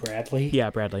his name Bradley?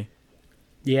 Yeah, Bradley.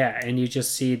 Yeah, and you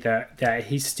just see that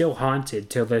he's still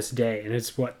haunted till this day, and it's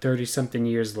 30-something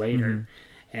years later.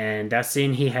 And that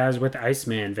scene he has with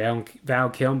Iceman, Val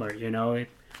Kilmer, you know, it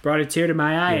brought a tear to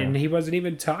my eye, and he wasn't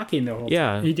even talking the whole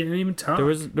time. He didn't even talk.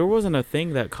 There wasn't a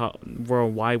thing that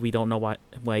why we don't know why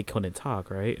he couldn't talk,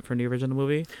 right, from the original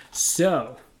movie.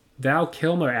 So Val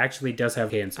Kilmer actually does have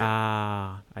cancer.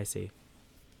 Ah, I see.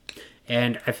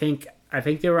 And I think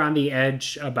they were on the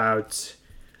edge about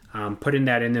putting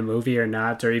that in the movie or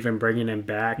not, or even bringing him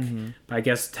back. But I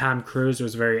guess Tom Cruise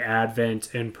was very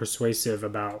adamant and persuasive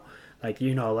about, like,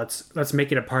 you know, let's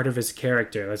make it a part of his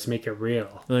character. Let's make it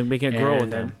real. Like make it grow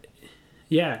with him.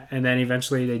 Yeah, and then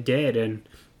eventually they did, and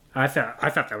I thought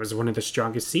that was one of the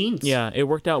strongest scenes. Yeah, it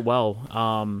worked out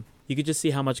well. You could just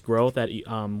see how much growth that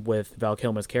with Val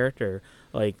Kilmer's character.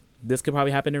 Like, this could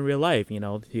probably happen in real life. You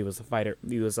know, he was a fighter.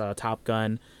 He was a Top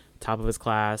Gun, top of his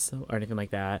class, or anything like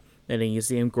that. And then you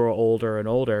see him grow older and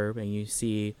older, and you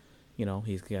see, you know,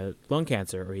 he's got lung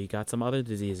cancer or he got some other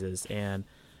diseases, and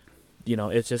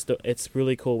it's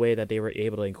really cool way that they were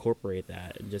able to incorporate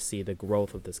that and just see the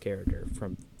growth of this character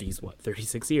from these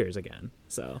 36 years again.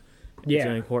 So it's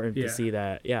really important to see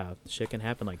that shit can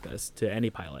happen like this to any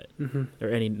pilot or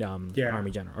any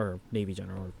Army general or Navy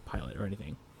general or pilot or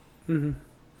anything.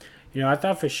 I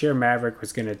thought for sure Maverick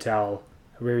was gonna tell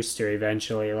Rooster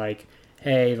eventually, like,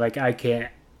 hey, like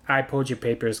I pulled your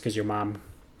papers because your mom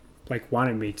like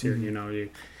wanted me to.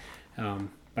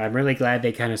 I'm really glad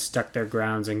they kind of stuck their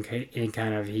grounds and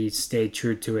kind of he stayed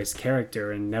true to his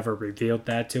character and never revealed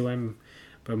that to him,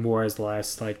 but more or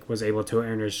less like was able to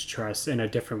earn his trust in a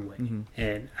different way.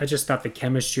 And I just thought the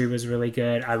chemistry was really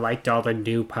good. I liked all the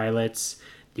new pilots,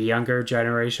 the younger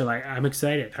generation. Like, I'm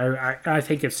excited. I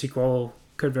think a sequel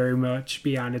could very much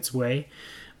be on its way,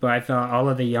 but I thought all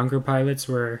of the younger pilots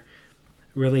were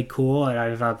really cool, and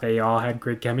I thought they all had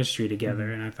great chemistry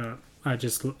together, and I thought it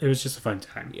was just a fun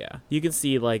time. Yeah, you can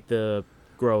see like the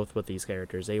growth with these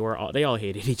characters. They all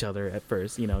hated each other at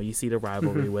first. You see the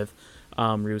rivalry with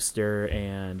Rooster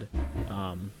and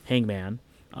Hangman.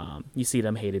 You see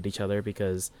them hated each other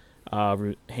because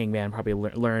Hangman probably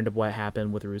learned what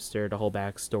happened with Rooster, the whole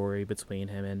backstory between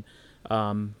him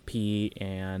and Pete,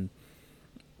 and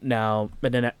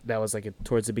but then that was like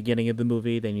towards the beginning of the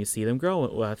movie. Then you see them grow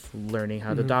with learning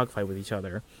how to dogfight with each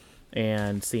other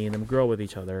and seeing them grow with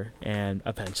each other, and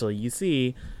eventually you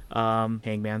see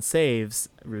Hangman saves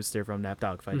Rooster from that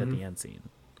dogfight at the end scene.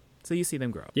 So you see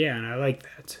them grow. Yeah, and I like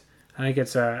that. I think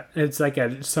it's like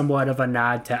a somewhat of a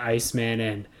nod to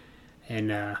Iceman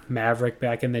and Maverick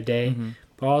back in the day,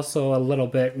 but also a little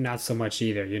bit not so much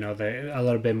either. They're a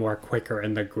little bit more quicker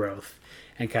in the growth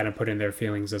and kind of putting their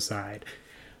feelings aside.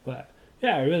 But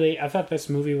yeah, I thought this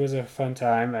movie was a fun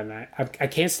time, and I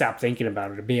can't stop thinking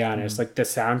about it, to be honest. Like, the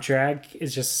soundtrack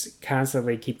is just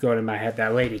constantly keep going in my head.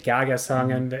 That Lady Gaga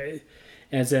song, and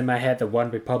it's in my head, the One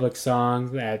Republic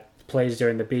song that plays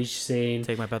during the beach scene.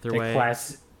 Take My Breath Away.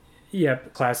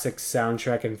 Classic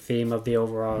soundtrack and theme of the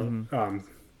overall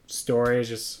story is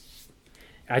just...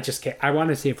 I just can't. I want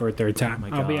to see it for a third time.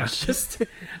 I'll be honest.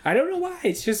 I don't know why.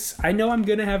 It's just, I know I'm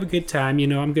going to have a good time.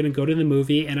 I'm going to go to the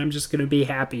movie and I'm just going to be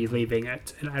happy leaving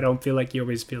it. And I don't feel like you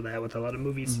always feel that with a lot of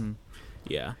movies.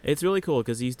 Yeah, it's really cool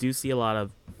because you do see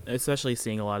especially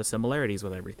seeing a lot of similarities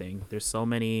with everything. There's so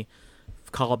many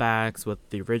callbacks with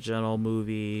the original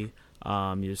movie.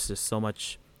 There's just so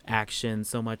much action,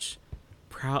 so much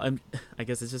proud. I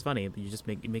guess it's just funny.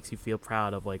 It makes you feel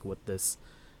proud of like what this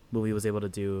movie was able to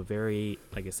do. Very,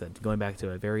 like I said, going back to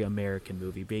a very American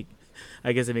movie.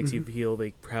 I guess it makes you feel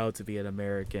like proud to be an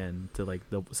American to like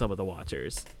some of the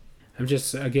watchers. I'm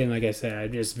just, again, like I said,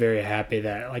 I'm just very happy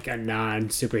that like a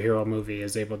non-superhero movie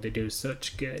is able to do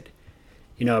such good.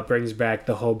 It brings back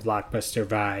the whole blockbuster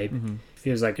vibe.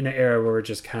 Feels like in an era where we're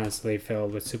just constantly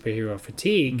filled with superhero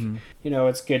fatigue.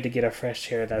 It's good to get a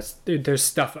fresh air there's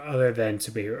stuff other than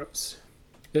superheroes.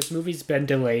 This movie's been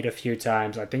delayed a few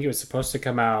times. I think it was supposed to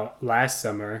come out last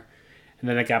summer, and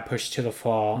then it got pushed to the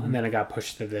fall, and then it got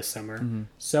pushed to this summer.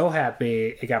 So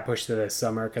happy it got pushed to this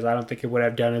summer, because I don't think it would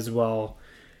have done as well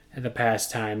in the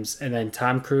past times. And then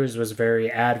Tom Cruise was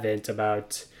very adamant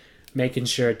about making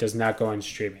sure it does not go on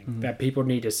streaming, that people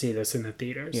need to see this in the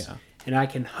theaters. Yeah. And I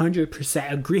can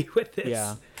 100% agree with this.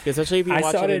 Yeah, especially if you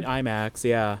watch it in IMAX.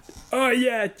 Yeah. Oh,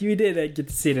 yeah, you did. I get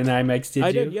to see it in IMAX, did you?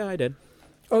 I did, yeah, I did.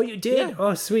 Oh, you did? Yeah.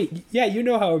 Oh, sweet. Yeah, you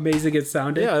know how amazing it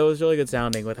sounded. Yeah, it was really good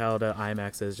sounding with how the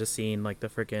IMAX is. Just seeing like the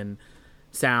freaking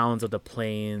sounds of the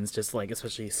planes, just like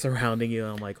especially surrounding you.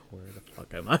 I'm like, where the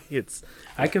fuck am I?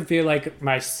 I can feel like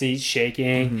my seat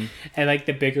shaking, and like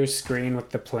the bigger screen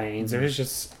with the planes. It was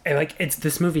just like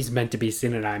this movie's meant to be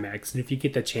seen in IMAX, and if you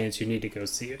get the chance, you need to go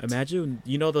see it. Imagine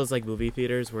those like movie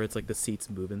theaters where it's like the seats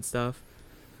move and stuff.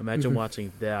 Imagine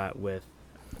watching that with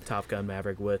Top Gun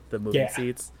Maverick with the moving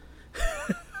seats.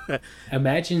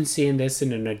 Imagine seeing this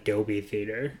in an Adobe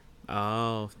theater.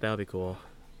 Oh, that would be cool.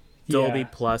 Dolby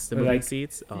plus the movie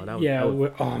seats. Oh, that would. Yeah.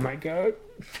 Oh my god.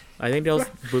 I think those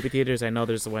movie theaters. I know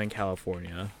there's one in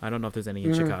California. I don't know if there's any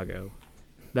in Chicago.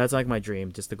 That's like my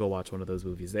dream, just to go watch one of those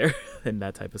movies there in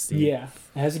that type of seat. Yeah,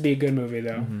 it has to be a good movie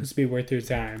though. It has to be worth your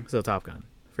time. So Top Gun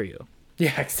for you.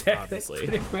 Yeah, exactly. Obviously,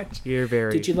 pretty much. You're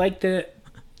very. Did you like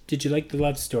the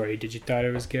love story? Did you thought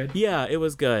it was good? Yeah, it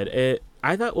was good.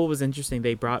 I thought what was interesting,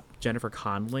 they brought Jennifer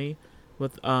Connelly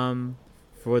with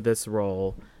for this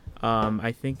role.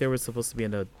 I think there was supposed to be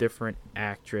a different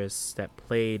actress that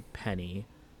played Penny.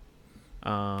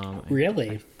 Really?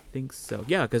 I think so.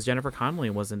 Yeah, because Jennifer Connelly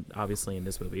wasn't obviously in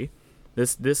this movie.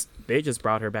 This they just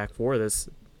brought her back for this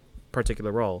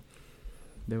particular role.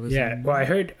 There was well, I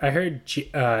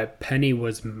heard Penny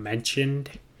was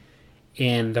mentioned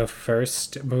in the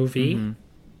first movie.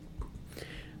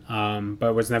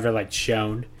 but was never like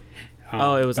shown.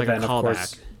 It was like a then, of callback.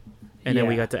 course, And then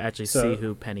we yeah. got to actually So- see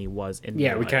who Penny was in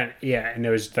Yeah, real we life. kind of and it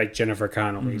was like Jennifer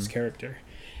Connelly's character,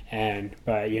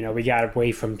 but we got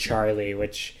away from Charlie,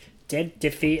 which did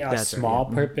defeat a That's right, small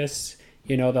yeah. purpose.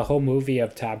 The whole movie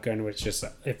of Top Gun was just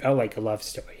it felt like a love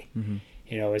story.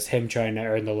 It was him trying to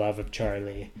earn the love of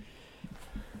Charlie.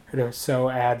 It was so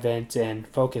advent and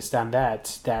focused on that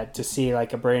to see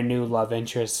like a brand new love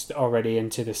interest already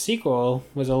into the sequel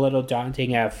was a little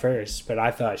daunting at first, but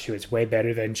I thought she was way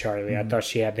better than Charlie. I thought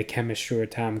she had the chemistry with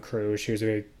Tom Cruise.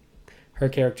 Her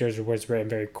character was written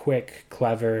very quick,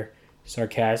 clever,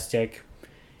 sarcastic.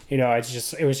 It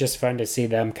was just fun to see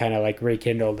them kind of like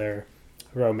rekindle their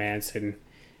romance and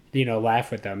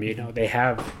laugh with them. They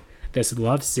have this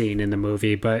love scene in the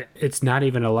movie, but it's not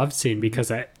even a love scene because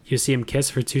you see him kiss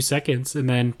for 2 seconds and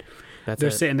then That's they're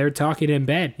it. sitting there talking in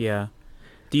bed. Yeah.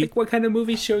 What kind of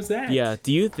movie shows that? Yeah.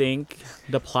 Do you think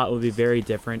the plot would be very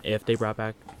different if they brought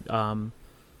back the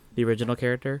original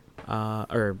character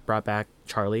or brought back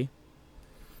Charlie?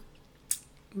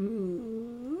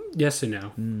 Yes and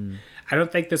no. I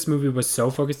don't think this movie was so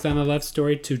focused on a love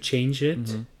story to change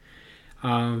it.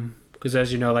 Because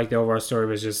as you know, like the overall story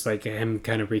was just like him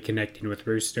kind of reconnecting with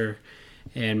Rooster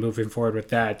and moving forward with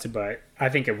that. But I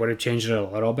think it would have changed it a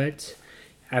little bit.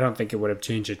 I don't think it would have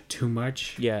changed it too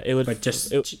much. Yeah, it would. But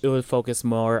just it would focus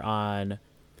more on.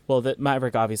 Well,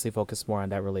 Maverick obviously focused more on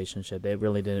that relationship. They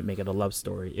really didn't make it a love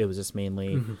story. It was just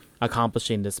mainly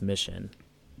accomplishing this mission.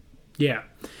 yeah,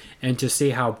 and to see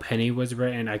how Penny was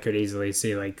written, I could easily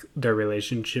see like their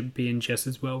relationship being just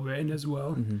as well written as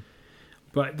well.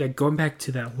 But like, going back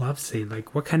to that love scene,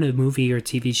 like what kind of movie or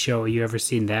TV show you ever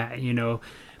seen that?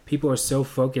 People are so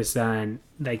focused on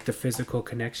like the physical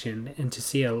connection, and to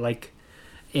see it like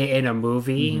in a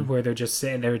movie where they're just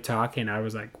sitting there talking, I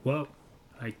was like, whoa,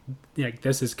 like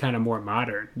this is kind of more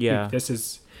modern. Yeah. Like, this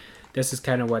is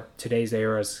kind of what today's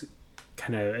era is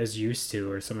kind of is used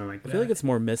to, or something like that. I feel like it's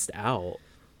more missed out,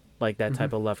 like that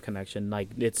type of love connection. Like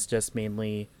it's just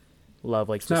mainly love,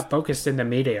 like It's just, not focused in the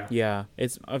media. yeah.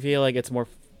 I feel like it's more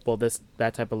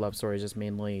that type of love story is just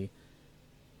mainly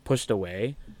pushed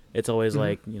away. It's always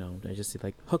like I just see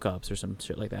like hookups or some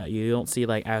shit like that. You don't see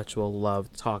like actual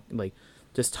love talk, like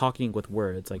just talking with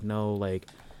words. Like no like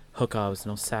hookups,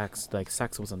 no sex. Like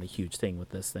sex wasn't a huge thing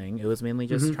with this thing. It was mainly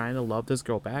just trying to love this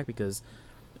girl back because,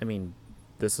 I mean,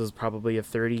 this was probably a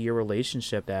 30-year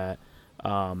relationship that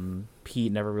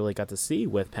Pete never really got to see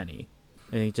with Penny.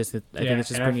 And I think it's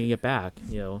just bringing it back.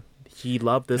 He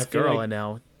loved this girl, like, and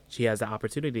now she has the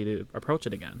opportunity to approach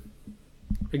it again.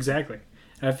 Exactly.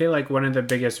 I feel like one of the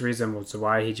biggest reasons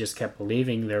why he just kept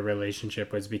leaving their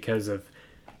relationship was because of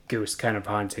Goose kind of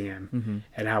haunting him,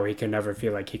 and how he can never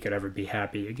feel like he could ever be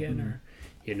happy again, or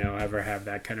ever have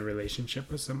that kind of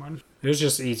relationship with someone. It was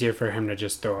just easier for him to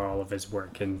just throw all of his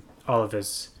work and all of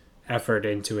his effort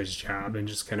into his job and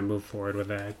just kind of move forward with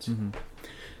that.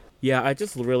 Yeah, I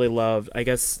just really loved, I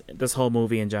guess, this whole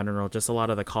movie in general, just a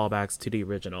lot of the callbacks to the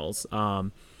originals.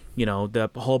 The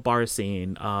whole bar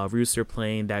scene, Rooster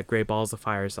playing that Great Balls of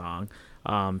Fire song.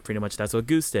 Pretty much that's what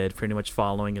Goose did, pretty much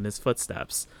following in his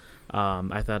footsteps.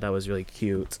 I thought that was really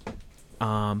cute.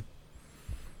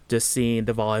 Just seeing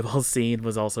the volleyball scene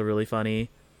was also really funny.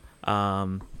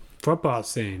 Football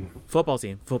scene.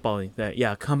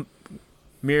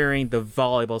 Mirroring the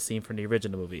volleyball scene from the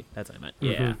original movie. That's what I meant.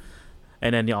 Yeah.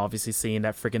 And then obviously seeing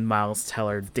that freaking Miles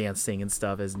Teller dancing and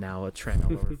stuff is now a trend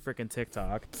all over freaking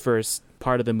TikTok. First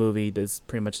part of the movie is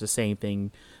pretty much the same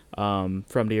thing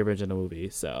from the original movie.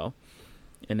 So,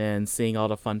 and then seeing all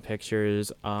the fun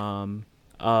pictures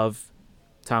of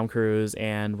Tom Cruise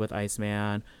and with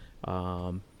Iceman,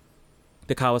 the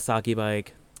Kawasaki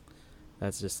bike.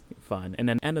 That's just fun. And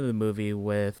then end of the movie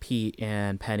with Pete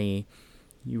and Penny,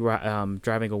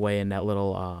 driving away in that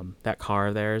little that car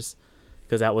of theirs.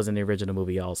 Because that was in the original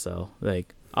movie also.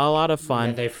 Like, a lot of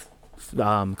fun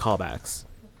callbacks.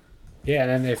 Yeah, and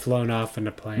then they've flown off in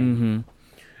a plane.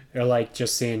 Or like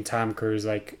just seeing Tom Cruise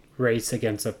like race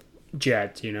against a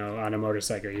jet, on a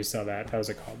motorcycle. You saw that. That was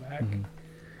a callback.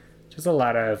 Just a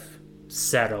lot of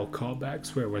subtle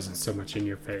callbacks where it wasn't so much in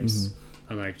your face.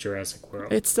 Unlike Jurassic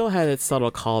World. It still had its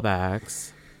subtle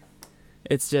callbacks.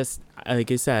 It's just, like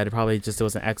you said, it probably just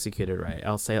wasn't executed right.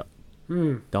 I'll say...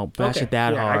 Don't bash it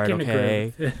that hard,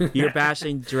 okay? You're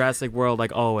bashing Jurassic World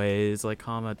like always. Like,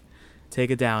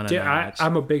 take it down a notch.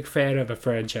 I'm a big fan of the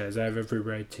franchise. I have every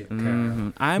right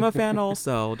to. I'm a fan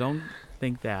also. Don't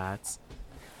think that.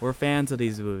 We're fans of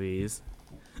these movies.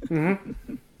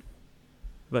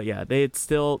 But yeah, they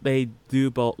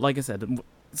do both. Like I said,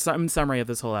 some summary of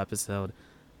this whole episode.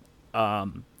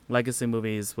 One legacy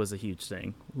movies was a huge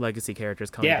thing. Legacy characters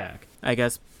coming back. I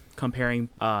guess comparing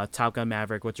Top Gun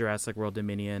Maverick with Jurassic World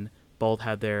Dominion, both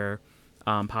had their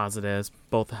positives.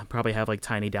 Both probably have like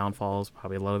tiny downfalls.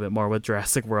 Probably a little bit more with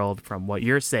Jurassic World from what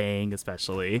you're saying,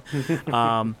 especially.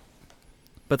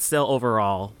 But still,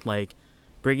 overall, like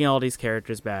bringing all these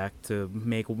characters back to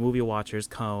make movie watchers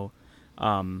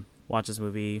watch this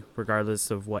movie,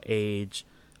 regardless of what age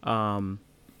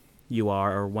you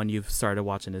are or when you've started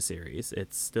watching the series.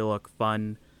 It's still a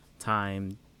fun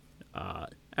time.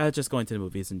 Just going to the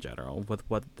movies in general with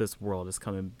what this world is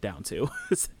coming down to,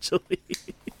 essentially.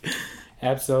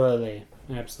 Absolutely.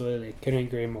 Couldn't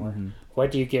agree more. Mm-hmm.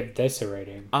 What do you give this a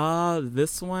rating?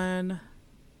 This one,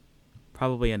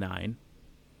 probably a 9.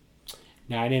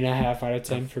 9.5 out of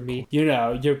 10 for me. You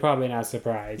know, you're probably not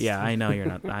surprised. Yeah, I know you're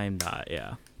not. I'm not.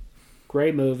 Yeah.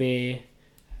 Great movie.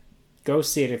 Go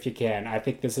see it if you can. I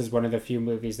think this is one of the few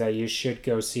movies that you should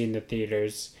go see in the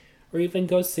theaters, or even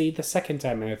go see the second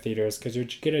time in the theaters, because you're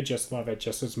gonna just love it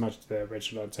just as much the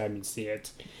original time you see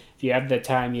it. If you have the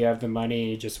time, you have the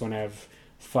money, you just want to have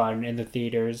fun in the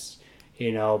theaters,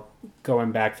 you know,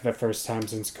 going back for the first time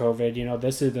since COVID, you know,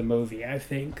 this is the movie. I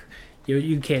think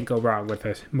you can't go wrong with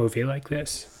a movie like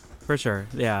this. For sure.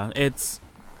 Yeah, it's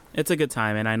a good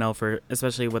time, and I know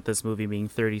especially with this movie being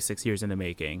 36 years in the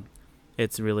making,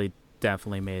 it's really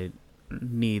definitely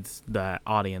needs the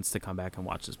audience to come back and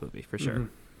watch this movie for sure.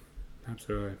 Mm-hmm.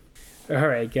 Absolutely. All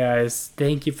right, guys,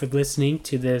 thank you for listening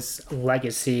to this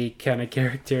legacy kind of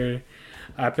character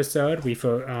episode. We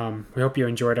hope you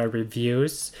enjoyed our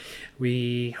reviews.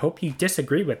 We hope you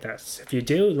disagree with us. If you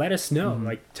do, let us know. Mm-hmm.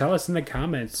 Like, tell us in the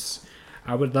comments.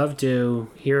 I would love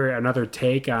to hear another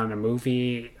take on a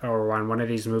movie or on one of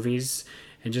these movies,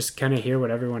 and just kind of hear what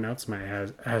everyone else might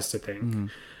has to think.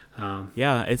 Mm-hmm.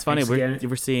 Yeah, it's funny.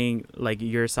 We're seeing like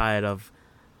your side of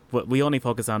what we only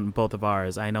focus on both of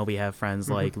ours. I know we have friends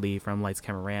like Lee from Lights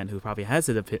Camera Rant who probably has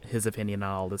his opinion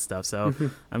on all this stuff. So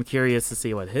I'm curious to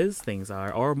see what his things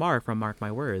are, or Mark from Mark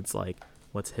My Words, like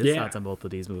what's his thoughts on both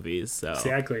of these movies. So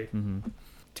exactly.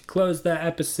 To close the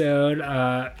episode,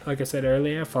 like I said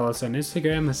earlier, follow us on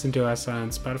Instagram, listen to us on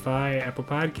Spotify, Apple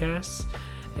Podcasts,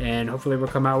 and hopefully we'll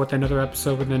come out with another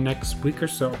episode within the next week or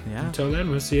so. Yeah. Until then,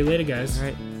 we'll see you later, guys. All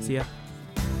right. See ya.